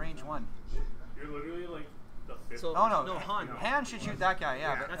shoot him at range 1. You're literally like the fifth. So Oh no, no, Han. Han should shoot that guy,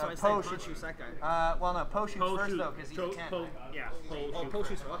 yeah. But That's why I Poe said Han should. shoots that guy. Well, no, Poe shoots Poe first shoot- though because he's a 10. Yeah, Poe Oh, shoot Poe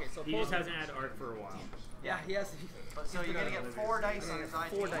shoots. first. Okay, so He Poe's just hasn't had art for a while. Yeah, he has. But so you're going to get 4 dice on his IG.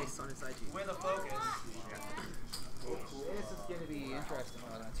 4 dice on his IG. With a focus. This is gonna be interesting.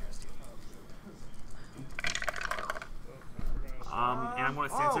 Oh, that's interesting. And I'm going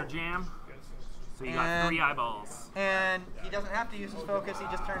to sensor Oh. jam. So you got And- 3 eyeballs. And he doesn't have to use his focus, he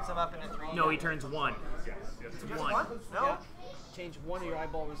just turns them up into 3. No, he turns 1. Just one. one? No? Yeah. Change one of your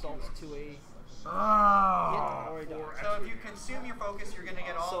eyeball results to a hit Oh. or a dodge. So if you consume your focus, you're going to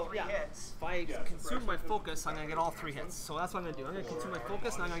get all So 3 yeah, hits. if I consume my focus, I'm gonna get all 3 hits. So that's what I'm gonna do. I'm gonna consume my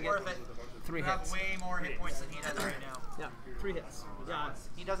focus, and I'm gonna Worth get it. 3 You have hits. way more hit points than he does right now. Yeah, 3 hits. Yeah.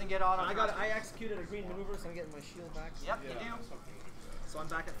 He doesn't get auto. I executed a green maneuver, so I'm getting my shield back. Yep, you do. So I'm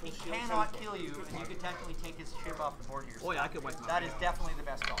back at full He shield. cannot kill you, and you could technically take his ship off the board here. Oh yeah, I could wipe him out. That is definitely the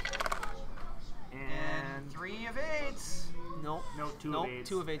best call. And 3 evades. No, No, 2 Nope, evades.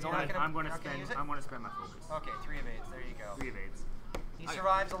 2 evades You're only. not gonna- I'm going to you're not gonna spend. use it? I'm going to spend my focus. Okay, 3 evades. There you go. 3 evades. He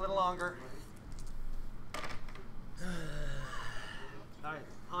survives a little longer. Alright,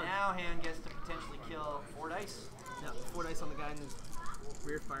 Han. Now hand gets to potentially kill 4 dice. Yeah, 4 dice on the guy in the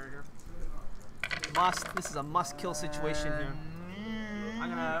rear fire here. This is a must kill situation here. I'm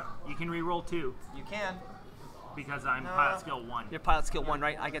gonna. You can re-roll 2 You can. because I'm No. pilot skill 1. Your pilot skill 1,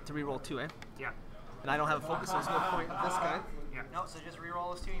 right? I get to reroll 2, eh? Yeah. And I don't have a focus, so there's no point with this guy. Yeah. No, so just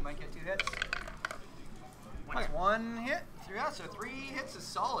reroll those 2. You might get 2 hits. Okay. 1 hit. Yeah, so 3 hits is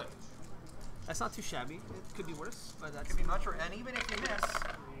solid. That's not too shabby. It could be worse, but that's. Could be much worse. And even if you miss,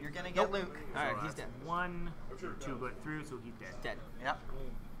 you're gonna get Luke. Alright, So he's that's dead. 1, 2 go through, so he's dead. Dead. Yep.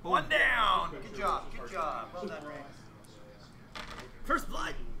 Boom. 1 down. Good job. Good job. Well done, Ray. First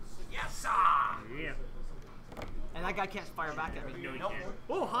blood! Yes, sir. Yeah. And that guy can't fire back at me. No, he Nope. can't.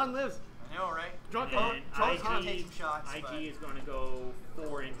 Oh, Han lives! I know, right? Drunken. And Drunk's gonna IG, take some shots, IG but is going to go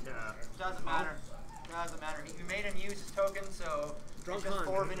 4 into. doesn't matter. Doesn't matter. You made him use his token, so Drunk it's just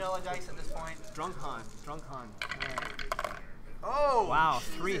Han. 4 vanilla dice at this point. Drunk Han. Drunk Han. Alright. Oh, Wow,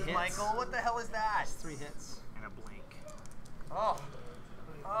 Jesus, 3 hits. Michael, what the hell is that? 3 hits. And a blank. Oh,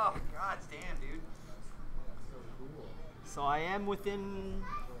 god damn, dude. So I am within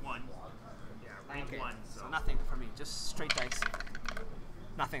 1. Yeah, rank okay, 1. So nothing for me. Just straight dice.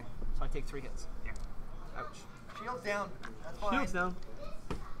 Nothing. So I take 3 hits. Yeah. Ouch. Shield's down. That's fine. Shield's down.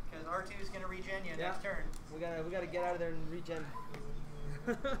 Because R2 is gonna regen you Yeah. next turn. We gotta get out of there and regen.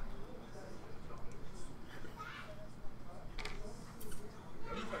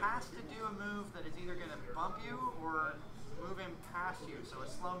 He has to do a move that is either gonna bump you or move him past you. So a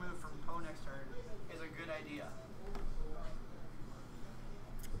slow move from Poe next turn is a good idea.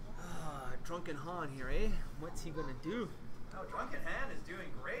 Drunken Han here, eh? What's he gonna do? Oh, Drunken Han is doing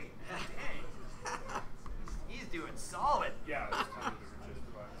great. Man, dang. He's doing solid. Yeah, it's kind of the richest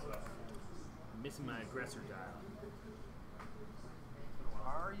providing stuff. Missing my aggressor dial.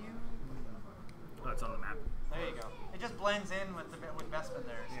 Are you? Oh, it's on the map. There you go. It just blends in with Bespin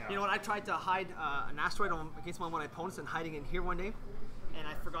there. Yeah. You know what? I tried to hide an asteroid against one of my opponents and hiding in here one day. and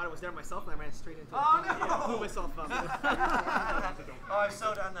I forgot it was there myself, and I ran straight into it. Oh, no! Yeah, blew myself up. Oh, I've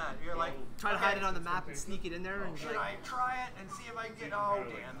so done that. You're like, Try to hide it on the map and sneak it in there. And should I try it and see if I can get? Oh,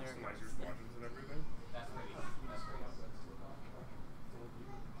 damn! There it Slice goes. your squadrons and everything. That's pretty. That's pretty.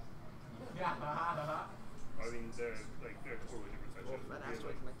 Yeah. I mean, they're totally different sections. Well, that We have,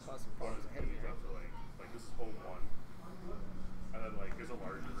 asteroid like, might cause some problems ahead of me. stuff for, like this is home one, and then like there's a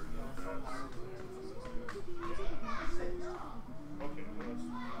larger version of that. Okay, well that's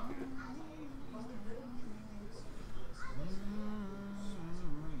good.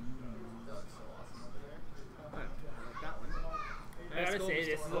 That's so awesome over there. I like that one. I gotta say,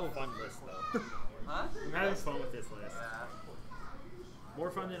 this is a fun list, though. Huh? I'm having fun with this list. More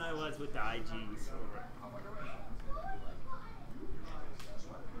fun than I was with the IGs.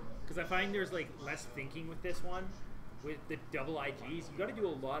 Because I find there's like less thinking with this one. With the double IGs, you got to do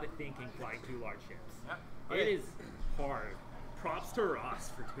a lot of thinking flying 2 large ships. Yep. It is hard. Props to Ross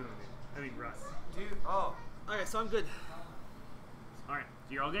for doing it. I mean, Russ. Dude. Oh, Okay, so I'm good. All right,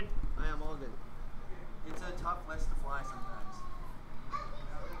 so you're all good? I am all good. it's a tough list to fly sometimes.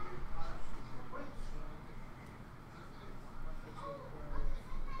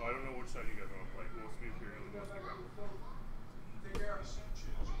 Well, I don't know which side you guys want to play. Who wants to be Imperial? Who wants to be Rebel?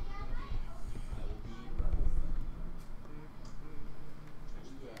 I will be rebel.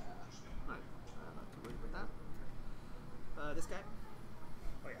 Yeah. Alright, I'm not too worried about that. This guy.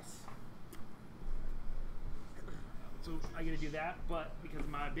 Oh, yes. So I gotta do that, but because of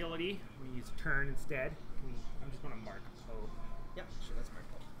my ability, I'm gonna use turn instead. I'm just gonna mark O Yep, sure, that's marked.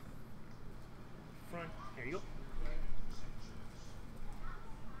 front. There you go.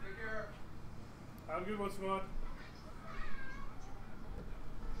 Have a good one, squad.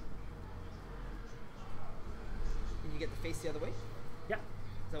 Can you get the face the other way? Yeah. Is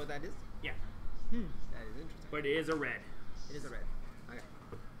that what that is? Yeah. That is interesting. But it is a red. It is a red. Okay.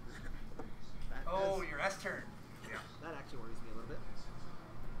 That Oh, does- your S turn. Yeah. that actually worries me a little bit.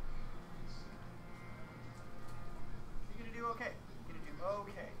 You're gonna do okay. You're gonna do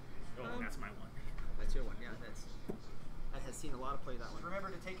okay. Oh, that's my one. That's your one, yeah. That has seen a lot of play, that one. Just remember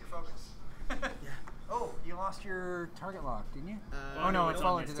to take your focus. Yeah. Oh, you lost your target lock, didn't you? Oh no, no, it's it's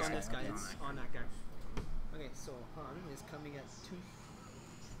falling on to this this guy. guy. It's Okay. on that guy. Okay, so Han is coming at 2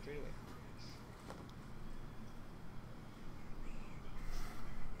 straight away.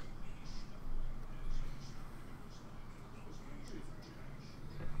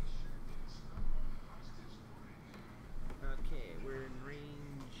 Okay, we're in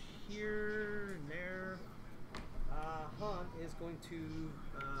range here and there. Han is going to.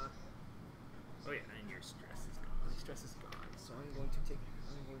 Oh yeah, and your stress is gone. My stress is gone, so I'm going to take.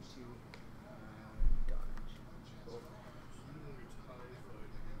 I'm going to dodge.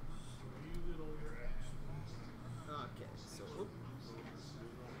 Okay, so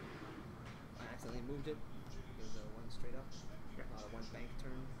I accidentally moved it. There's a one straight up, not a one bank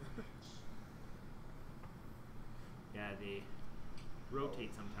turn. Yeah, they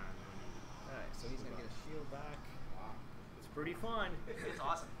rotate sometimes. All right, so he's gonna get a shield back. It's pretty fun. It's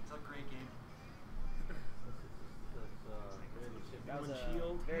awesome. It's a great game. That was One a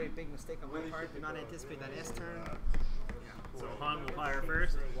shield. very big mistake on my part. Did not anticipate that S turn. So Han will fire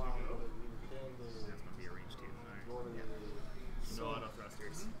first. That's gonna be a range 2. Alright. Yeah. No auto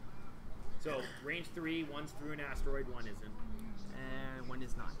thrusters. So range 3, one's through an asteroid, one isn't. And one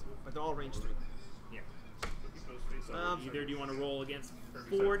is not, but they're all range 3. Yeah. Um, Either do you want to roll against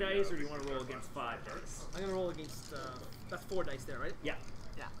 4 dice or do you want to roll against 5 dice? I'm gonna roll against. That's 4 dice there, right? Yeah.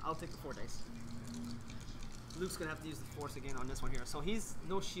 Yeah, I'll take the 4 dice. Luke's gonna have to use the force again on this one here. So he's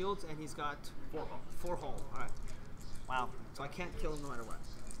no shields and he's got 4 hull. 4 hull. All right. Wow. So I can't kill him no matter what.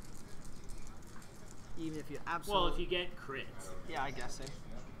 Even if you absolutely. Well, if you get crits. Yeah, I guess. So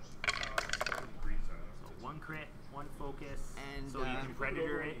 1 crit, 1 focus, And, so you can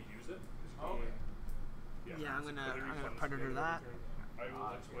predator it. Use it? Oh. Yeah, I'm gonna predator that. I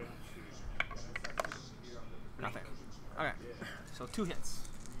will explain to you. Nothing. Okay. So 2 hits,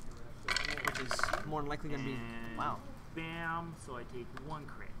 which is more than likely gonna be. And Wow. Bam. So I take 1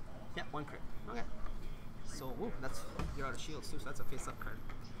 crit. Yeah, 1 crit. Okay. So whoop, that's you're out of shields too. So that's a face-up card.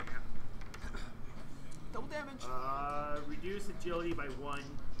 Double damage. Reduce agility by 1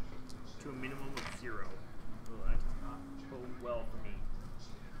 to a minimum of 0. Oh, that does not bode well for me.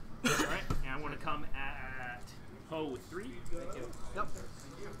 Alright, and I want to come at Poe with 3. Thank you. Yep.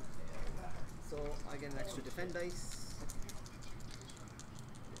 So I get an extra defend dice.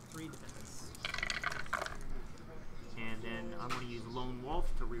 3 defend dice. And then I'm going to use Lone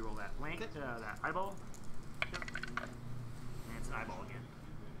Wolf to reroll that blank, that eyeball. And it's an eyeball again.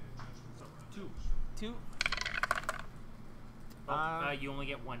 So 2. 2. You only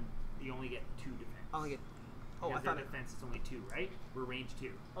get one. You only get 2 defense. I only get. Oh, Because I thought their defense is only 2, right? We're range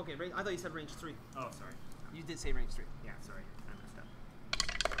 2. Okay, I thought you said range 3. Oh, sorry. You did say range 3. Yeah, sorry. I messed up.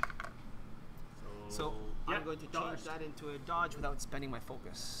 So yeah, I'm going to dodge. change that into a dodge without spending my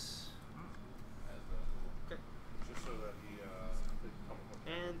focus. Okay. Just so that he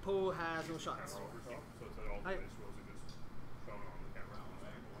And Poe has no shots. so it's that all the Hi. dice rolls are just shown on the camera.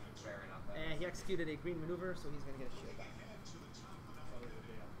 Fair enough. And he executed a green maneuver, so he's going to get a shield back.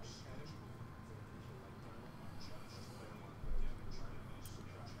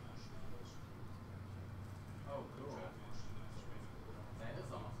 Oh, cool. That is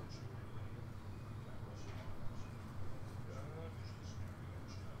awesome.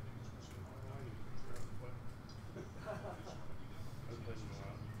 Hasn't played in a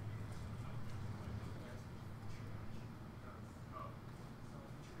while.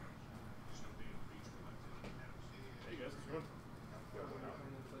 Hey guys, what's going on?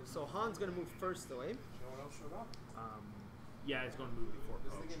 So Han's going to move first, though, eh? No one else showed up? Yeah, it's going to move before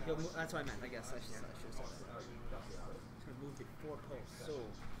Poe. That's what I meant, I guess. I should have said that. He's going to move before Poe. So,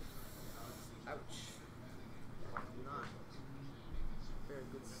 ouch. Not a very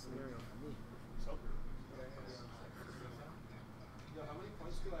good scenario for me. How many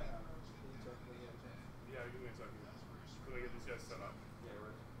points do I have? Yeah, give me a second. Can I get these guys set up?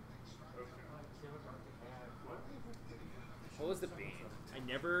 Okay. What was the bane?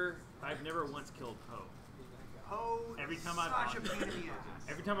 I've never once killed Poe. Poe Every is time such a pain in the ass.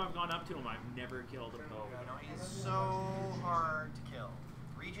 Every time I've gone up to him, I've never killed a Poe. You know, he's so hard to kill.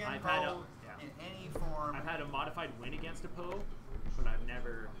 Regen I've had Poe yeah. in any form. I've had a modified win against a Poe, but I've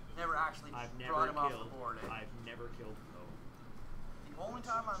never actually brought brought him off killed. the board. Eh? I've never killed Poe. The only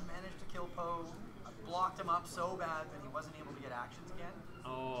time I've managed to kill Poe, I blocked him up so bad that he wasn't able to get actions again.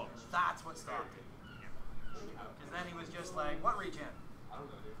 Oh. That's what stopped it. Because then he was just like, what regen?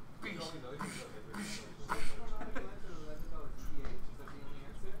 Beesh.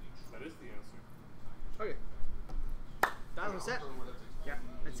 That is the answer. Okay. That was set. Yeah.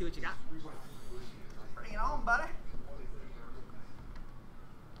 Let's see what you got. Bring it on, buddy.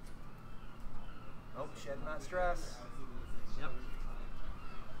 Oh, shedding that stress. Yep.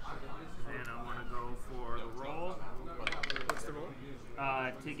 And I'm gonna go for the roll. What's the roll?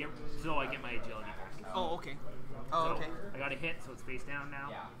 To get so I get my agility back. Oh, okay. Oh, So okay. I got a hit, so it's face down now.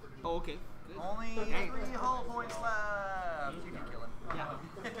 Yeah. Oh, okay. Good. Only 3 hull points left. You can kill him.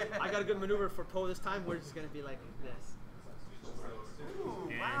 Yeah. I got a good maneuver for Poe this time. We're just going to be like this. Ooh,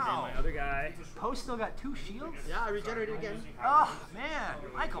 And wow. then my other guy. Poe still got 2 shields? Yeah, I regenerated again. Oh, man.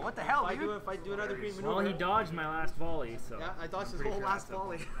 Michael, what the hell, If I do another green maneuver. Well, he dodged my last volley, so. Yeah, I dodged his pretty whole sure last that's a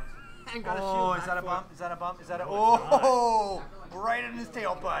volley. bump. And got a shield Oh, back is that a for bump? it. Is that a bump? Is that a... No, it's Oh! Right in his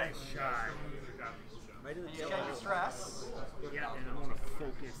tailpipe. Shot. Right in the And you tail. check your stress. Yeah, and I'm gonna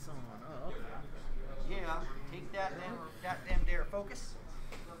focus on up. Yeah, take that damn dare focus.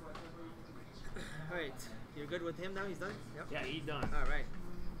 Alright, you're good with him now? He's done? Yep. Yeah, he's done. Alright.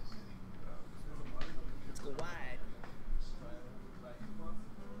 Let's go wide.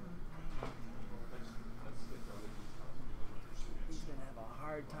 He's going to have a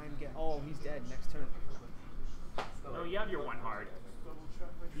hard time getting... Oh, he's dead next turn. No, you have your 1 hard.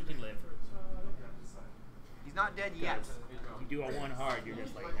 You can live. He's not dead yet. You do a 1 hard, you're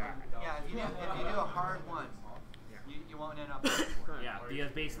just like, ah. Yeah, if you do a hard one, you won't end up. Yeah,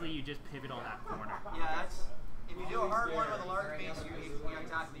 because basically you just pivot on that corner. Yeah, that's. If you do a hard one with a large base,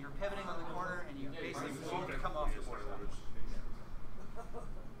 exactly. You're pivoting on the corner, and you basically won't come off the board.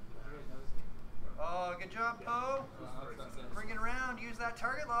 Oh, good job, Poe. Bring it around. Use that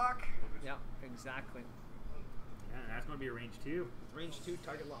target lock. Yeah, exactly. Yeah, and that's gonna be a range 2. Range 2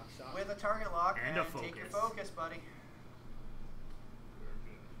 target lock shot. With a target lock And a take your focus. focus, buddy.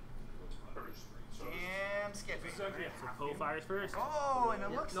 So, And skip it. So Poe fires first. Oh, and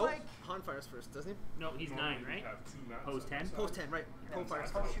it looks Nope. like Han fires first, doesn't he? No, he's 9, right? have 2 maps. Poe's 10. Post 10, right. Poe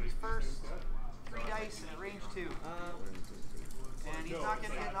fires Poe first. shoots first. 3 dice and range 2. And he's not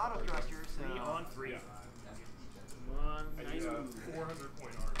going to get an auto thruster, 3 so. on 3. Yeah. 1 And nice you have move.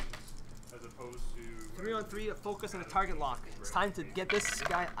 400-point armies, as opposed to 3 on 3, a focus and a target lock. It's time to get this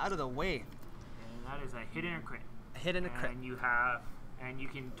guy out of the way. And that is a hit and a crit. A hit and a crit. And you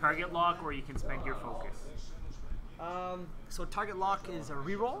can target lock or you can spend your focus. So target lock is a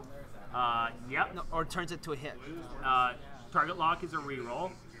reroll, Yep. no, or turns it to a hit. Target lock is a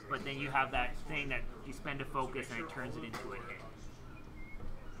reroll, but then you have that thing that you spend a focus and it turns it into a hit.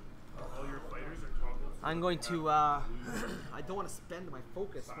 all your fighters are toggled. I'm going to, I don't want to spend my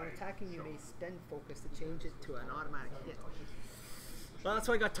focus. When attacking, you may spend focus to change it to an automatic hit. Well, that's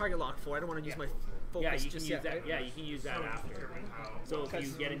what I got target lock for. I don't want to use my focus Yeah, you can just use yet. that. Right? Yeah, you can use that after. So if you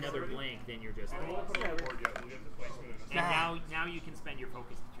get another blank, then you're just. Or, yeah, we'll get the placement. And now you can spend your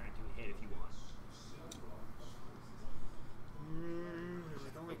focus to turn into a hit if you want.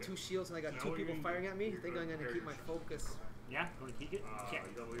 With only 2 shields and I got 2 people firing at me, I think I'm going to keep my focus. Yeah, you want to keep it? Okay.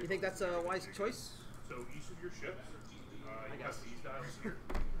 You think that's a wise choice? So each of your ships, you have these dials here.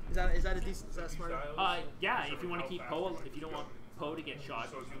 Is that a decent? Is that a smart? Yeah. If you want to keep Poe, if you don't want Poe to get shot,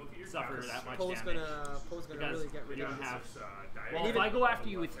 So if you look at your suffer cards, that much Poe's damage. gonna really get rid you of don't this. have. Well, Well, if I go after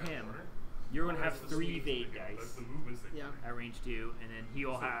you with him, you're gonna have 3 evade dice Yeah. at range 2, and then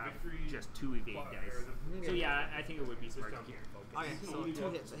he'll have just 2 evade dice. So yeah, I think it would be smart to keep your focus. Okay, so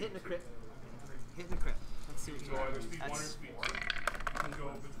 2 hits. A hit and a crit. Hit and a crit. Let's see what you got. That's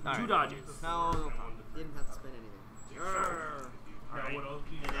Alright. 2 dodges. no problem. Didn't have to spend anything. Grrr. Alright.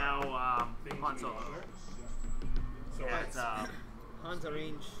 And now Han Solo. So That's Han's a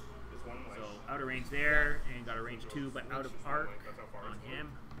range. so out of range there, and got a range 2, but out of arc on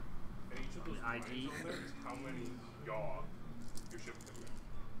him. and each of those IG. how many yaw your ship can make.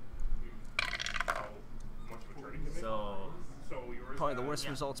 How much of a turn it can make. So yours Probably the has worst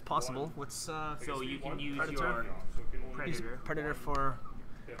results possible. What's so you can use Predator? your use Predator. Predator for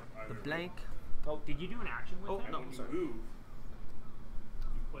hit the either blank? Oh, did you do an action with Oh, him? no. When you sorry. move, you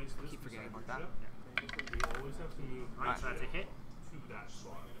place this Keep forgetting beside about your that. ship. You always have to move Alright, so that's a hit. to that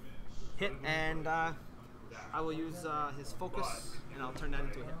spot. Hit, and I will use his focus, and I'll turn that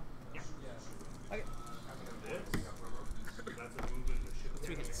into a hit. Yeah. Okay. This, that's a move in the ship.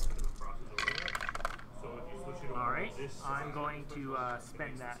 3 hits. Kind of crosses over there. So if you switch it over All right, to this I'm side, going to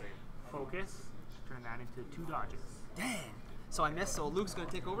spend that focus, turn that into 2 dodges. Dang. So I missed. So Luke's gonna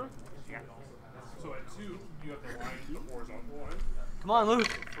take over. Yeah. So at 2, you have the line, the horizontal line. Come on, Luke.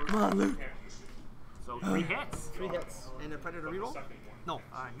 Come on, Luke. So 3 hits. 3 hits and a Predator reroll. Second one. No.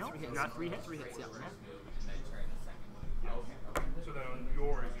 No, 3 you hits. got 3 hits. 3 hits. Yeah. So then on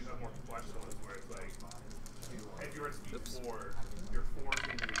yours, you have more flex zones where it's like, if you're at speed 4, your 4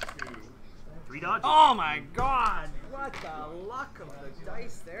 can do 2. 3 dodges. Oh my God! What the luck of the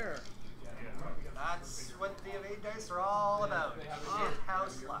dice there. That's what the evade dice are all about. Shit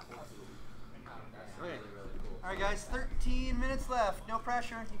house luck. Okay. Alright guys, 13 minutes left. No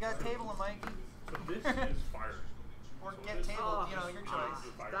pressure. You got a table and Mikey. So this is fire. Or get table, you know, your choice.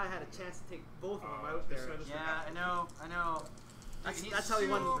 Guy had a chance to take both of them out there, Yeah, I know. That's how he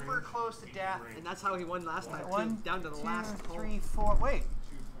won. Super close to death. and that's how he won last time. One, Too, down to the two, last hole. 3, 4. Wait.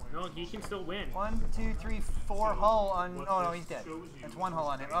 No, he can still win. 1, 2, 3, 4 hull on. Oh no, he's dead. That's 1 hull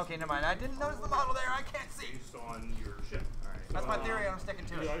on him. Okay, never mind. I didn't notice the model there. I can't see. Based on your ship. That's my theory. I'm sticking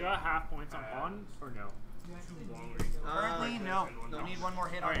to Do I it. got half points on Han or no? 2 long range. Currently, no. You need 1 more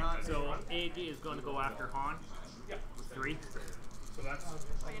hit on Alright, Han. so AG is going to go after Han with 3 So that's Oh,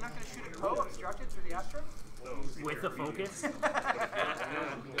 you're not going to shoot at Poe obstructed through the Astro? with the focus. Nothing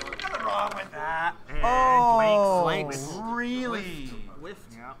wrong with that. And Oh, blanks. Really?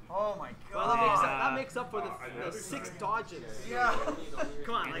 Whiffed. Yeah. Oh my Well, god. that makes up for the 6 dodges. Yeah.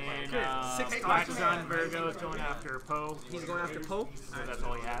 Come on, like And good. then 6 Black dodges. Sun Virgo is going after Poe. He's going after Poe, So that's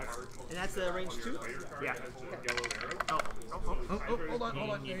all he has. and that's the range 2. Yeah. Oh, hold on.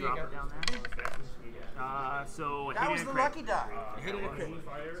 Can you There you drop go. it down there? So That was the lucky die. Hit and a crit.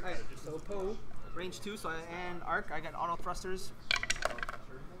 Alright, so Poe, range 2, so and arc, I got auto thrusters.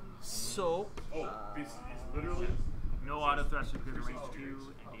 So, it's literally, No auto thrusters because of range 2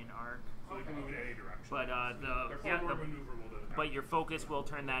 and in arc. so you can move in any direction. But but your focus will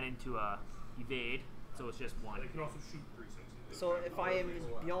turn that into a evade, so it's just 1. They can also shoot 360. so if I am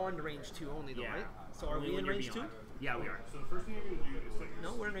beyond range 2 only though, Yeah. right? So are Only we when in you're range 2? beyond. Yeah, we are. So the first thing you're going to do is set your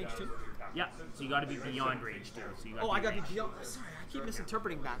No, we're in range 2. Yeah, so you got to be beyond range 2. So you Oh, I got to range be beyond. Sorry, I keep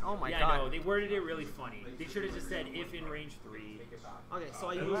misinterpreting that. Oh my Yeah, god. no, they worded it really funny. They should have just said if in range 3. Okay, so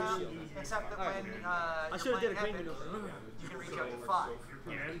I use Well, shield. except that Alright. when I you're should have did a playing green Epic, maneuver. you can reach up to 5.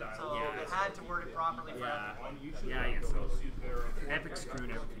 So Yeah. they had to word it properly for Yeah, Epic. yeah. So Epic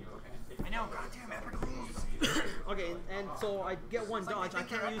screwed everything up. I know, goddamn Epic rules. Okay, and so I get 1 It's like dodge. they I think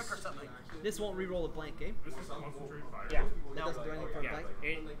they're can't Epic use. or something. This won't re-roll a blank game. This is concentrate fire. Yeah. It doesn't do anything for a Yeah, blank.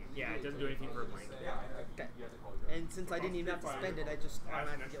 it doesn't do anything for a blank. Okay. And since I didn't even have to spend it, I just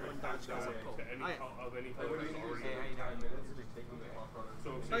automatically get 1 dodge because of Poe. To any Okay. of any color is already. Hey, how you doing? So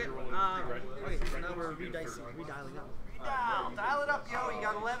say Okay, you're rolling okay, so now we're redialing up. Dial it up, yo. You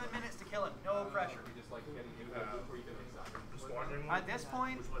got 11 minutes to kill him. No pressure. the squadron At this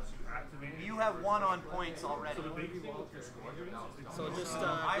point, which lets you activate. you have won on points already. So the big thing with your squadron is So just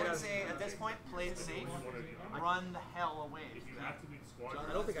I get would out- say at this point, play it safe. Run the hell away. if you activate squadron,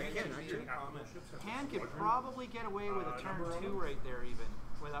 I don't think I can actually. capital ships have Han could squadron. probably get away with a turn 2 right there even,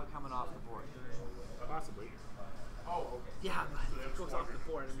 without coming off the board. Possibly. Oh, okay. Yeah, So they have it goes off the squadron.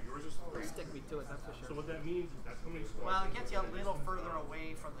 board So and yours is it'll 3. stick me to it, that's for So sure. what that means is that's how many squadrons. Well, it gets you a little further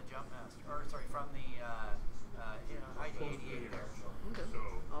away from the jump master, or sorry, from the IG-88B there. Okay. So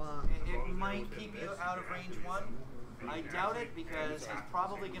It might keep you out of range 1. I doubt it because he's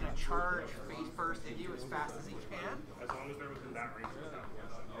probably going to charge face first at you as fast as he can. as long as they're within that range, it's not.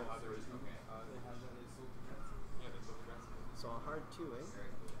 So a hard 2, eh?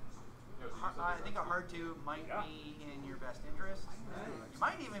 I think a hard 2 might be in your best interest. You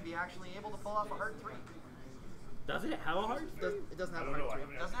might even be actually able to pull off a hard 3. Does it have a hard? It doesn't have I a don't know. hard I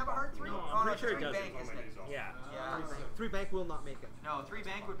 3. haven't Doesn't have a hard 3? No, Oh, I'm no, pretty sure it 3 doesn't. bank, isn't it? Yeah. Yeah. 3 bank will not make it. No, 3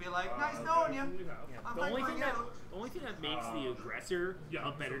 bank would be like, nice knowing you. I'm The only thing hypering that out. makes the aggressor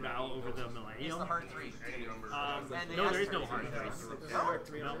a better dial over the It's millennium. the hard 3. And No, the there is no S3. hard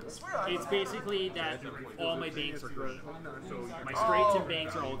three. No? No. I swear I It's was- basically that all my banks are green. So My straights and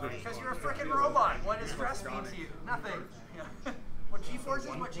banks are all green. Because you're a freaking robot. What does stress mean to you? Nothing. Yeah. What G-force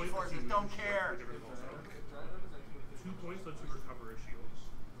is, what G-force is. Don't care. 2 points lets you recover a shield,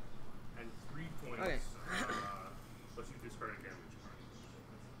 and 3 points Okay. lets you discard a damage card.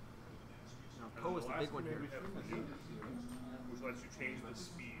 Now, And Poe then is the last big one one here. we have maneuver, which lets you change the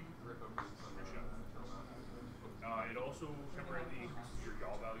speed of your ship. It also temporarily increases your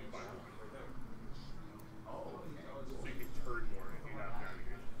yaw value by 1. So you can turn more if you have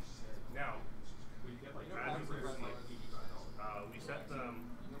navigation. Now, as you we set them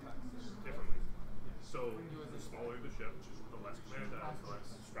differently. So the smaller the ship, the less command dials, the less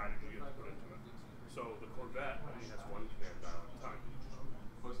strategy is put into it. So the Corvette only has 1 command dial at a time.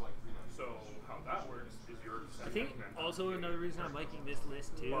 So how that works is you're I setting think a command also dial. another reason I'm liking this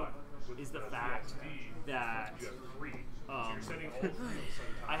list too But with is the the fact VXD, that you have 3. So you're setting all 3 at the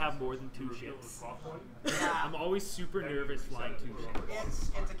same time. I have more than 2 You reveal the ships. soft one. Yeah. I'm always super nervous flying 2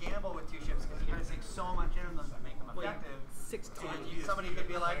 ships. It's a gamble with 2 ships because you got to take so much in them to make them Well, effective. 6 And times. somebody could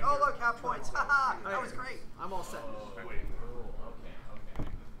be like, oh look, half points. Haha, that was great. I'm all set. Wait.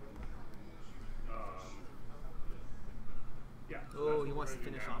 Yeah. so Oh, that's he what wants we're to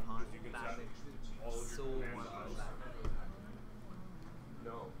gonna finish do off now, Han. is you can Badly. set all of your So command wants dials. that.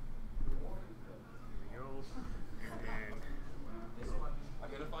 No. I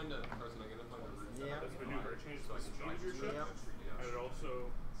gotta find a person. I gotta find a route. Yeah. That's maneuver. It changes the speed of your ship, Yep. and it also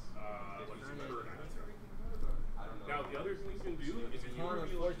lets you turn active. Now, the other thing you can do is if you Han,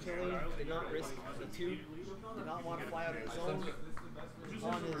 reveal a unfortunately, command dial did that not you risk don't the use 2. immediately, Did not want to fly out of his So zone. just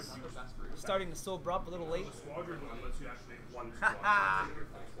Han as a is reduce starting to sober up a little late. the squadron one lets you activate 1 squadron.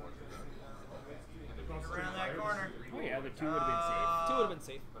 Around that corner. Oh yeah, the 2 would have been safe. 2 would have been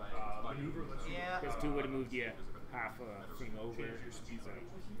safe. Maneuver lets you Yeah. Because 2 would have moved you half a thing over. change your speed value.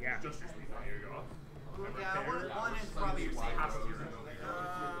 Yeah. Just your speed value. Here you go. Yeah, one is probably your safest.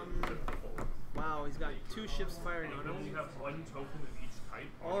 Wow, he's got 2 ships firing And on you only him. have 1 token of each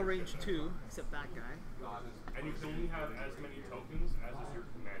type. on All your range ship. 2, except that guy. And you can only have as many tokens as is your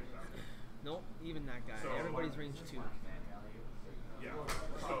command value. Nope, even that guy. So- Everybody's range 2. Yeah.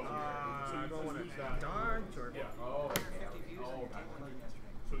 So you I don't can want use to that. dodge or. Yeah. 150 views and take one from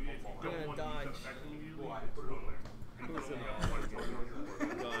yesterday. So if you gonna don't want dodge. these effect immediately, you put it on there. And you can only have 1 token on your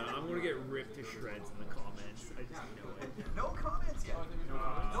board. God, I'm gonna get ripped to shreds in the comments. I just know it. No comments yet.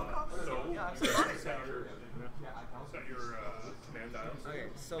 No comments. So Yeah, I'm you surprised. set your command dials. Okay,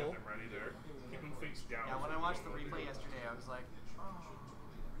 so- Get them ready there. Keep them face down. Yeah, when I watched the replay yesterday, I was like,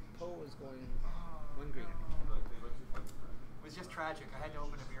 Poe is going 1 green. it was just tragic. I had to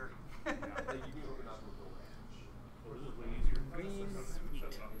open a beer. Well, this is way easier. Green,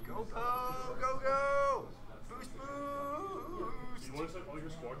 Go Poe! Go go! Boost boost! You want to set all your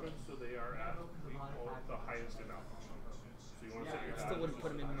squadrons so they are at the highest amount. So you want to set your Still wouldn't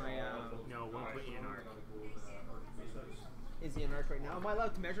put him in my. No, won't put you in arc. Is he in arc right now? Am I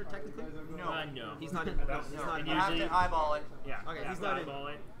allowed to measure technically? No. He's not in. No, he's not in And You arc. have usually- to eyeball it. Yeah. Okay, yeah, he's not in- eyeball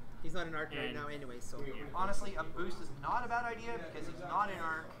it. He's not in arc right And- now anyway, so. Honestly, a boost is not a bad idea because he's not in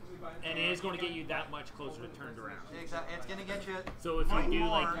arc. And it is going to get you that much closer to turned around. Exactly. It's going to get you. So if you one do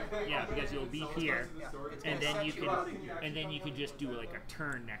more. like, yeah, because you'll be here, Yeah, it's and gonna then you set up. can just do like a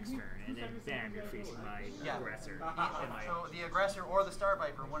turn next turn, and then bam, you're facing my Yeah. aggressor. And my, So the aggressor or the Star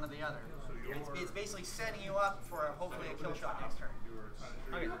Viper, one or the other. It's basically setting you up for hopefully a kill shot next turn.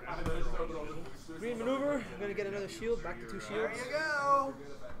 Okay. Green maneuver. I'm gonna get another shield. Back to 2 There shields. you go.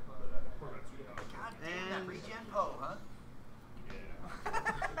 God damn that And- regen Poe, huh?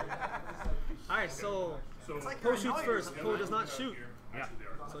 So It's like Poe you're shoots annoyed or first. something. Poe does not shoot. Yeah.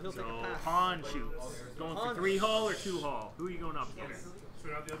 So he'll take So a pass. Han shoots. Going Han for 3 hull or 2 hull? Who are you going up for? So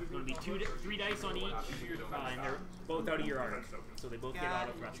now the other It's going to be 3 dice on each, and they're both out of your arc, so they both get Yeah,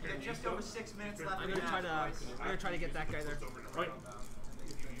 auto thruster. you got just over 6 minutes left. I'm in gonna the try match, to. boys. I'm gonna try to get that guy there. Right.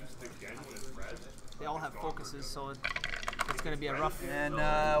 if you use the gen when it's red, They all have focuses, so it's gonna be a rough. And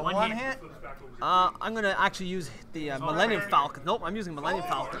One one hit. hit. flips back over to I'm gonna actually use the Millennium Falcon. Nope, I'm using Millennium Oh,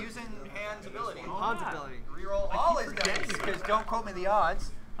 Falcon. using Han's ability. Han's ability. Reroll all his dice because don't quote me the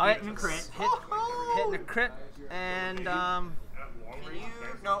odds. Hit and crit. Hitting a crit, and at long Can range.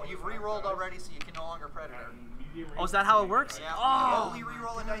 you? No, you've re-rolled already, so you can no longer predator. Medium range. oh, is that how it works? Yeah. Oh. You only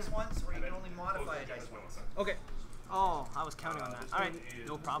re-roll a dice once, or you can only modify a dice once. Okay. Oh, I was counting on that. All right,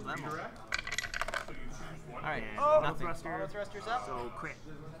 no problem. So you choose one. All right, And Oh, auto nothing. thruster. Auto thrusters up. So crit.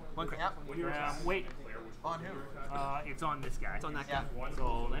 One crit. Yep. When you're Wait. On who? It's on this guy. It's on that Yeah. guy.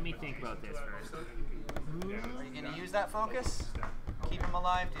 So let me think about this first. Are you gonna use that focus? Keep him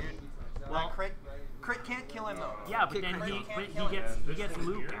alive, dude. Well- Crit can't kill him though. Yeah, but then he gets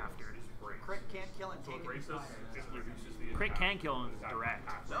Luke after. Crit can't kill him. So Take it him. braces, it reduces the Crit attack. can kill him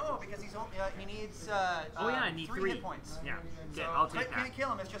direct. No, because he's only, he needs Oh yeah, I need 3 hit points. Yeah. Okay, So I'll crit take can't that.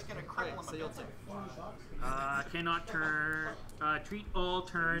 kill him. It's just gonna cripple him. So a you'll bit. take. Cannot turn. Treat all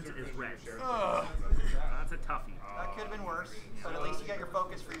turns as red. Ugh, That's a toughie. that could have been worse, but at least you got your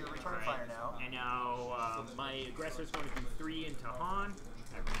focus for your return fire now. And now my aggressor's going to do 3 into Han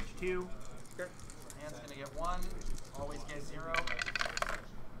at range 2. Hand's gonna get 1. Always get 0.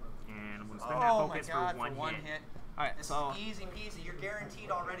 And I'm going to spend that Oh my focus god, for one hit. All right, This so is easy peasy. You're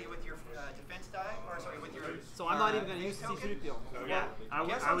guaranteed already with your defense die, or sorry, with your. I'm not even gonna use token. C3PO. Yeah, I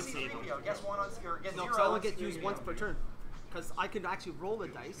Guess would on save him. C3PO. Guess 1 on or get No, 0. because I only on get to use C3PO. once per turn. Because I can actually roll a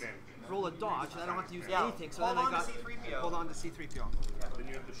dice, roll a dodge, and I don't have to use Yeah. anything. So Hold then I on got to C3PO. hold on to C3PO. Then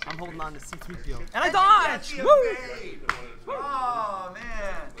you have the I'm holding on to C3PO, and I And dodge. you Woo! get the evade. Oh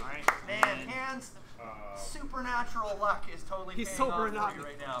man. Alright, Man, and Hands supernatural luck is totally He's paying sobering off up. for you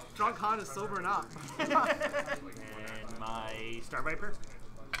right now. Drunk Han is sobering up. and my Star Viper.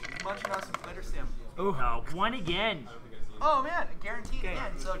 Munching on some glitter stim. Oh, 1 again. Oh man, guaranteed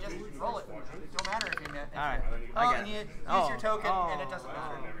again. So just roll it. Don't matter if you net. All right, Oh, I get and it. you use Oh, your token, and it oh, doesn't oh.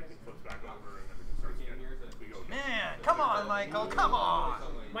 matter. everything flips back over and everything starts again. We go again. Man, come on, Michael, come on.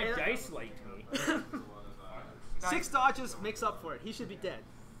 My Hey, dice liked me. 6 dodges makes up for it. He should be dead.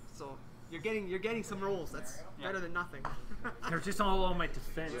 So you're getting some rolls. That's better than nothing. They're just all on my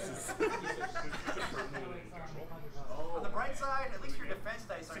defenses. On the bright side, at least your defense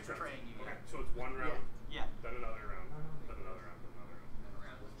dice aren't betraying you. Okay, so it's 1 round, Yeah. then another round, then another round, then another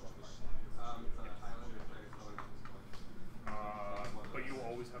round. But you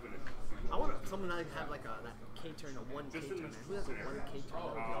always have an I want someone that have like that K turn, a 1 K Just turn. in Man. this Who has a 1 scenario. K turn? That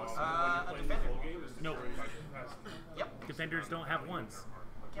would be awesome. A Playing the defender. full game is No. determined by capacity. Yep. Defenders don't have ones.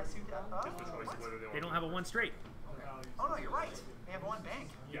 Guess who? It's the choice What? of whether They want don't have a 1 straight. Oh no, you're right. They have 1 bank.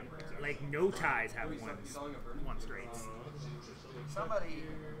 Yeah, exactly. Like no ties have 1 straights. Somebody.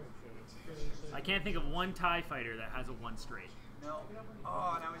 I can't think of one TIE fighter that has a 1 straight. No.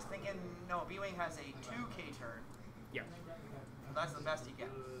 Oh, and I was thinking, no, B-Wing has a 2K turn. Yeah. That's the best you get.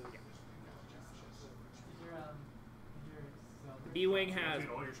 The B-Wing has,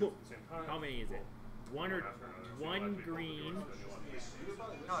 All your ships at the same time. how many is it? One green,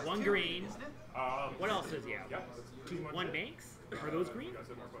 No, it's 1 2 green. isn't it? What else does he have? Yeah. 1 banks? Are those green? Guys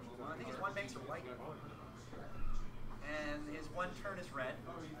have more questions? I think his 1 banks are white. And his 1 turn is red.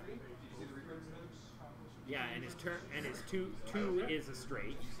 Yeah, and his turn and his two is a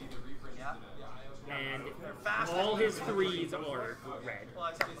straight, Yeah. and fast. all his 3s are red. Well,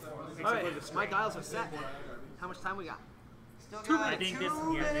 except for the 4. All right, my dials are set. How much time we got? Still 2 got I think 2 this-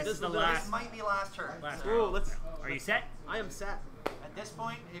 yeah, this minutes. is the This last- might be last turn. Last So Oh, let's. Are you set? I am set. At this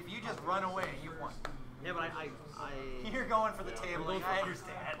point, if you just run away, you've won. Yeah, but I You're going for the tabling. I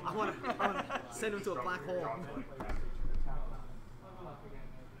understand. I want to send him to a black hole.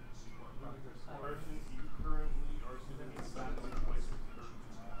 Parsons, you currently are sitting in second place.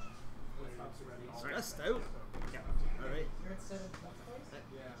 Stressed out. Yeah. All right. You're at 7th place?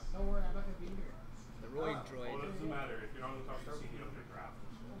 Don't worry, I'm not gonna be here. The Roy Well, it droid. doesn't matter. If you're on the top 16, you don't get draft.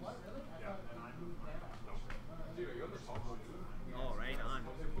 What, really? I Yeah. thought you moved down. All right, on.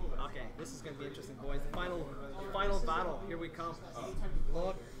 Okay, this is gonna be interesting, boys. Final battle. Here we come.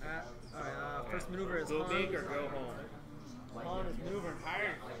 Look at. All right. First maneuver is Go Han. big or go home. Han is maneuvering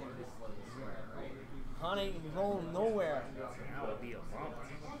hard. Han ain't rolling nowhere. That would be a bump.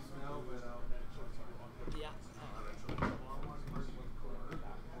 Yeah.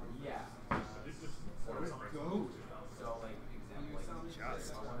 So like example, like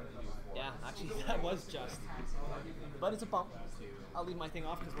Just. Yeah. Yeah, actually, that was just. But it's a bump. I'll leave my thing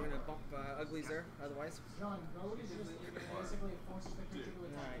off because we're going to bump uglies there otherwise. John, road is just basically forces the creature to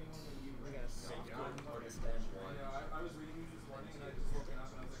attack Alright. you. We got a soft Yeah, one. I was reading these this morning and I just woken up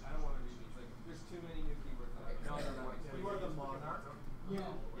and I was like, I don't want to read these. Like, there's too many new keywords. No. You are the monarch. Yeah.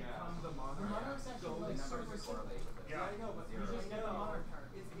 Become the The monarch. monarch's actually like super simple. Yeah, I know, but You just get the monarch card.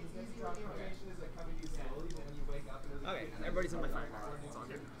 It's easy. The information is like coming to you slowly. Then when you wake up, and Okay, everybody's in my fire. It's on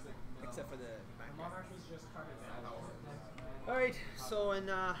here. Except for the back. Monarch is just carded. Alright, so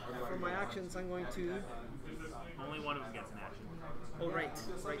for my actions, I'm going to. Only one of them gets an action. Oh, right.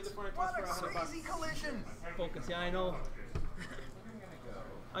 What a crazy collision! Focus, yeah, I know.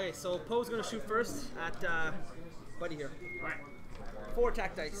 Okay, so Poe's going to shoot first at Buddy here. Alright. 4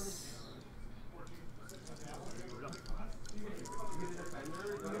 attack dice.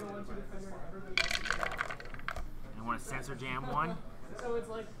 I want to sensor jam one. So it's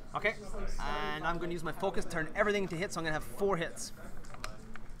like. Okay, and I'm going to use my focus, turn everything into hits, so I'm going to have 4 hits.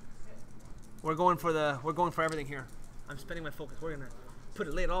 We're going for everything here. I'm spending my focus. We're going to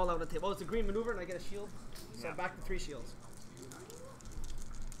lay it all out on the table. Oh, it's a green maneuver, and I get a shield. So Yeah. back to 3 shields.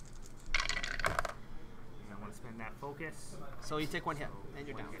 I want to spend that focus. So you take 1 hit, and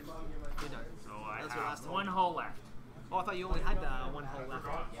you're down. You're done. So I That's your last have hull. 1 hull left. Oh, I thought you only had 1 hull left.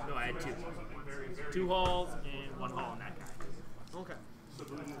 No, I had 2. 2 hulls and 1 hull on that guy. Okay. So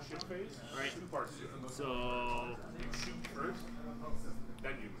during the ship phase, Right. 2 parts to it. So You shoot first,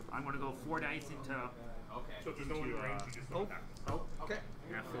 then you move. I'm going to go 4 dice into. So if there's no one in range, you just don't attack. Oh, Okay.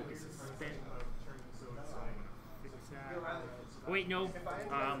 that focus is spent. Fix that. Wait, no.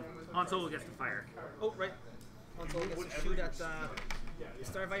 Han Solo gets to fire. Oh, right. Han Solo gets to shoot at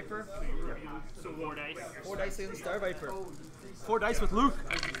Star Viper. So 4 dice. 4 dice against Star Viper. 4 dice with Luke.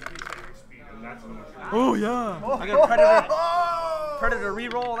 And that's how much you Oh, yeah. I got a Predator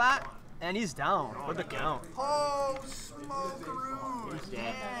reroll that, and he's down for the count. Oh, smokeroo! He's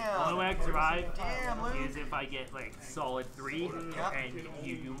dead. Damn! Only way I can survive Damn, Luke. is if I get like solid 3 Yeah. and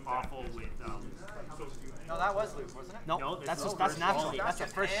you do awful with No, that was Luke, wasn't it? No, No, this that's is just the that's first natural. volley. That's the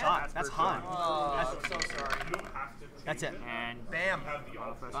That's first just shot. That's That's first Han. Oh, I'm so sorry. You don't have to change. That's it. and Bam! Have the all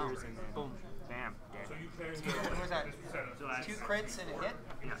offer. pressures and then Boom. bam, dead. So you can What was that? So that's 2 crits and a hit?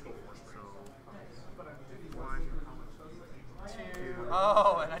 yeah. So 1, 2.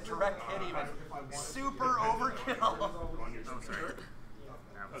 Oh, and a direct hit even. Super overkill. oh sorry.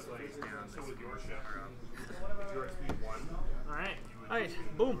 That was face down. So with your ship, if you're at speed 1, All right. Alright,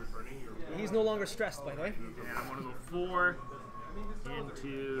 boom. returning your He's no longer stressed, by the way. And I'm gonna go 4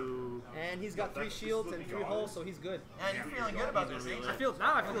 into. And he's got 3 shields and 3 hulls, so he's good. And you're feeling good about this, ain't you? I feel good.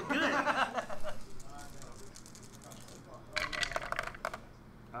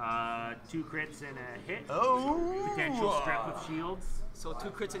 2 crits and a hit. Oh! Potential strip with shields. So 2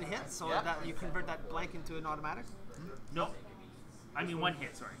 crits and hits, so Yeah. that you convert that blank into an automatic. No. I mean 1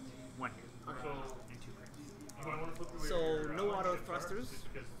 hit, sorry. 1 hit. And 2 crits. You might want to flip the way So your, no auto ship thrusters, starts,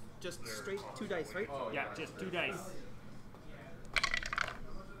 because just they're- straight 2 dice, right? Yeah, just 2 dice.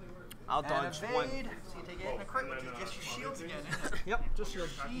 I'll And dodge evade. 1. So you take it in a crit, which is just your shields again, isn't it? Yep, just shield.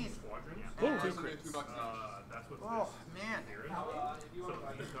 Jeez. Squadron, Boom. Two crits. that's what Oh, this man. here is. So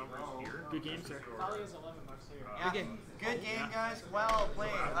these numbers here. Good game, sir. Probably is $11 here. Yeah. Good game. Good game, guys. Well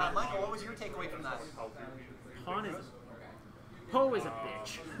played. Michael, what was your takeaway from that? Han is. Poe is a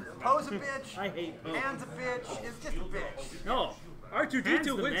bitch. Poe's a bitch. I hate Poe. Han's a bitch. It's just a bitch. No. Han's R2D2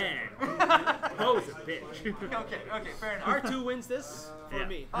 the wins. man. Poe's a bitch. Okay, fair enough. R2 wins this for Yeah.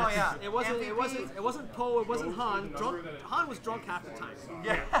 me. Oh, yeah. It wasn't MVP. Poe, it wasn't Han. Han was drunk half the time.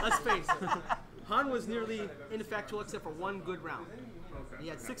 Yeah. Let's face it. Han was nearly ineffectual except for 1 good round. He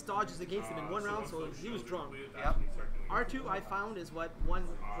had 6 dodges against him in 1 round, so he was drunk. Yep. R2 I found is what won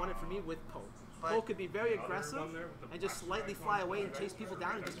it for me with Poe. Poe could be very aggressive and just slightly fly away and chase people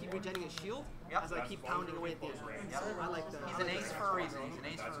down and just keep regenerating his shield Yep. as I keep pounding away at the end. Yep. I like that. He's an ace for a reason. He's an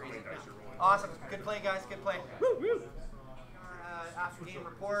ace for a reason. Awesome. Good play, guys. Good play. Woo, woo. After game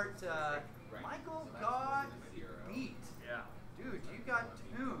report, Michael got beat. Yeah. Dude, you got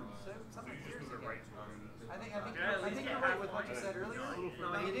tuned. So something weird again. I think you're right with what you said earlier.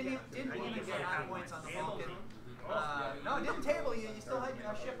 No, you didn't even get half points on the Vulcan. No, it didn't table you. You still had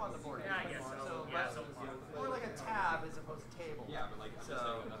your ship on the board. Yeah, I guess so. But more like a tab as opposed to table. Yeah, but like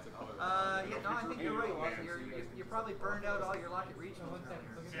So, that's a color. yeah, no, I think you're right. You probably burned out all your locket regionals.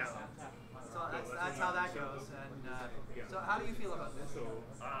 Yeah. So that's how that goes. And so, how do you feel about this?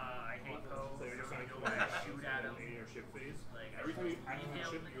 I hate Poe. I don't know when I shoot at him. In your ship phase. Like, Every time you I act on need the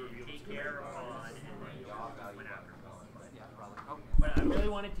him ship, you reveal take the care of Han and then went after him. Yeah, probably. But I really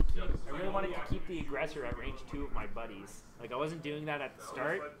wanted to keep the aggressor at range 2 of my buddies. Like I wasn't doing that at the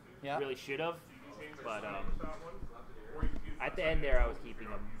start, Yeah. Really should have. But at the end there, I was keeping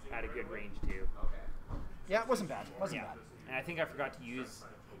them at a good range too. Yeah, it wasn't bad. It wasn't Yeah. bad. And I think I forgot to use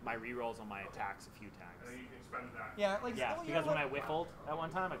my rerolls on my attacks a few times. Yeah, like Yeah, oh, you because know when I what? whiffled at one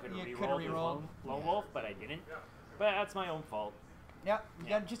time, I could have You coulda rerolled with rerolled. Lone Wolf, but I didn't. But that's my own fault. Yeah, you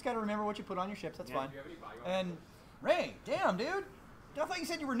Yeah. just got to remember what you put on your ships. That's Yeah. fine. And Ray, damn, dude, I thought you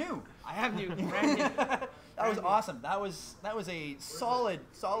said you were new. I have new, brand new. That was awesome. That was a solid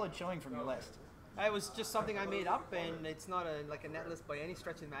showing from your list. It was just something I made up, and it's not like a net list by any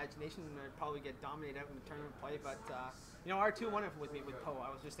stretch of the imagination. And I'd probably get dominated out in the tournament play, but R2 won it with me with Poe. I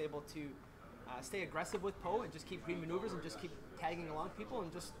was just able to stay aggressive with Poe and just keep green maneuvers and just keep tagging along people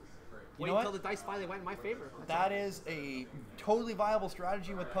and just You wait know until what? the dice finally went in my favor. That is a totally viable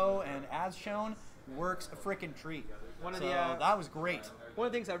strategy with Poe, and as shown, works a frickin' treat. One of So the, that was great. One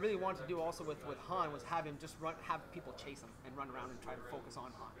of the things I really wanted to do also with Han was have him just have people chase him and run around and try to focus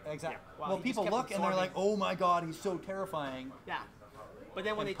on Han. Exactly. Yeah. Wow, Well, he just people kept look and they're like, absorbing. "Oh my God, he's so terrifying." Yeah. But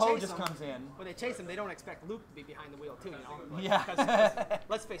then when And they Poe chase just him, comes in. when they chase him, they don't expect Luke to be behind the wheel too, you know? Like, Yeah. because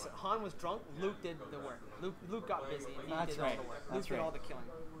let's face it, Han was drunk. Luke did the work. Luke got busy. And he That's did right. all the work. That's Luke did right. all the killing.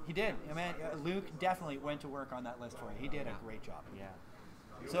 He did. I mean, Luke definitely went to work on that list for you. He did a great job. Yeah.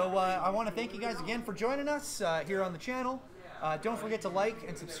 So I want to thank you guys again for joining us here on the channel. Don't forget to like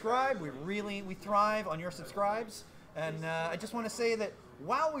and subscribe. We thrive on your subscribes. And I just want to say that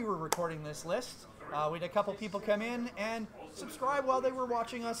while we were recording this list, we had a couple people come in and subscribe while they were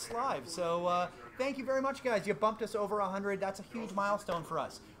watching us live. So thank you very much, guys. You bumped us over 100. That's a huge milestone for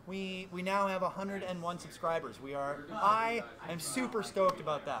us. We now have 101 subscribers. I am super stoked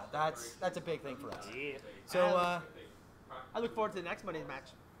about that. That's a big thing for us. Yeah. So I look forward to the next Monday's match.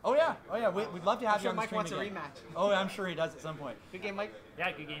 oh yeah, we'd love to have I'm you sure on the Mike stream wants a again. rematch. Oh, I'm sure he does at some point. Good game, Mike.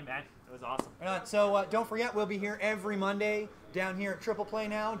 Yeah, good game, man. It was awesome. Right on. So don't forget, we'll be here every Monday down here at Triple Play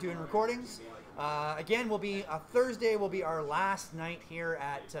now doing recordings. Again, Thursday will be our last night here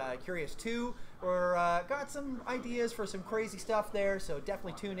at Curious 2. We're got some ideas for some crazy stuff there, so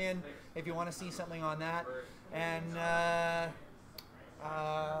definitely tune in if you want to see something on that. And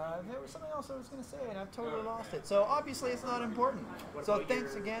there was something else I was going to say, and I've totally lost it. So obviously it's not important. What So about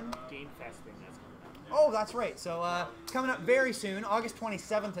thanks your again. Game Fest thing that's coming up? Oh, that's right. So coming up very soon, August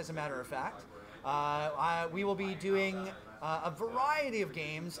 27th, as a matter of fact, we will be doing a variety of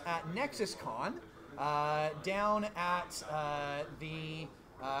games at NexusCon down at the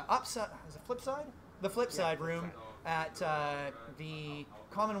upside. Is it Flipside? The Flipside room at the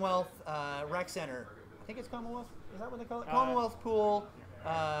Commonwealth Rec Center. I think it's Commonwealth. Is that what they call it? Commonwealth Pool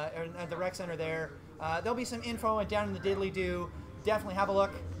at the Rec Center there. There'll be some info down in the diddly do. Definitely have a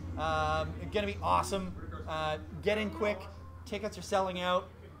look. It's gonna be awesome. Get in quick. Tickets are selling out.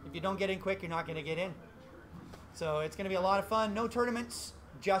 If you don't get in quick, you're not gonna get in. So it's gonna be a lot of fun. No tournaments,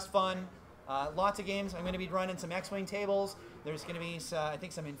 just fun. Lots of games. I'm gonna be running some X-Wing tables. There's gonna be, I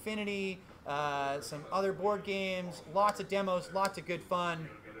think, some Infinity, some other board games, lots of demos, lots of good fun.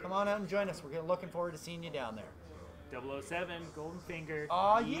 Come on out and join us. We're looking forward to seeing you down there. 007, Golden Finger.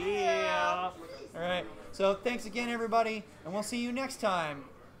 Oh yeah! All right. So thanks again, everybody, and we'll see you next time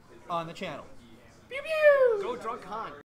on the channel. Go Drunk Han.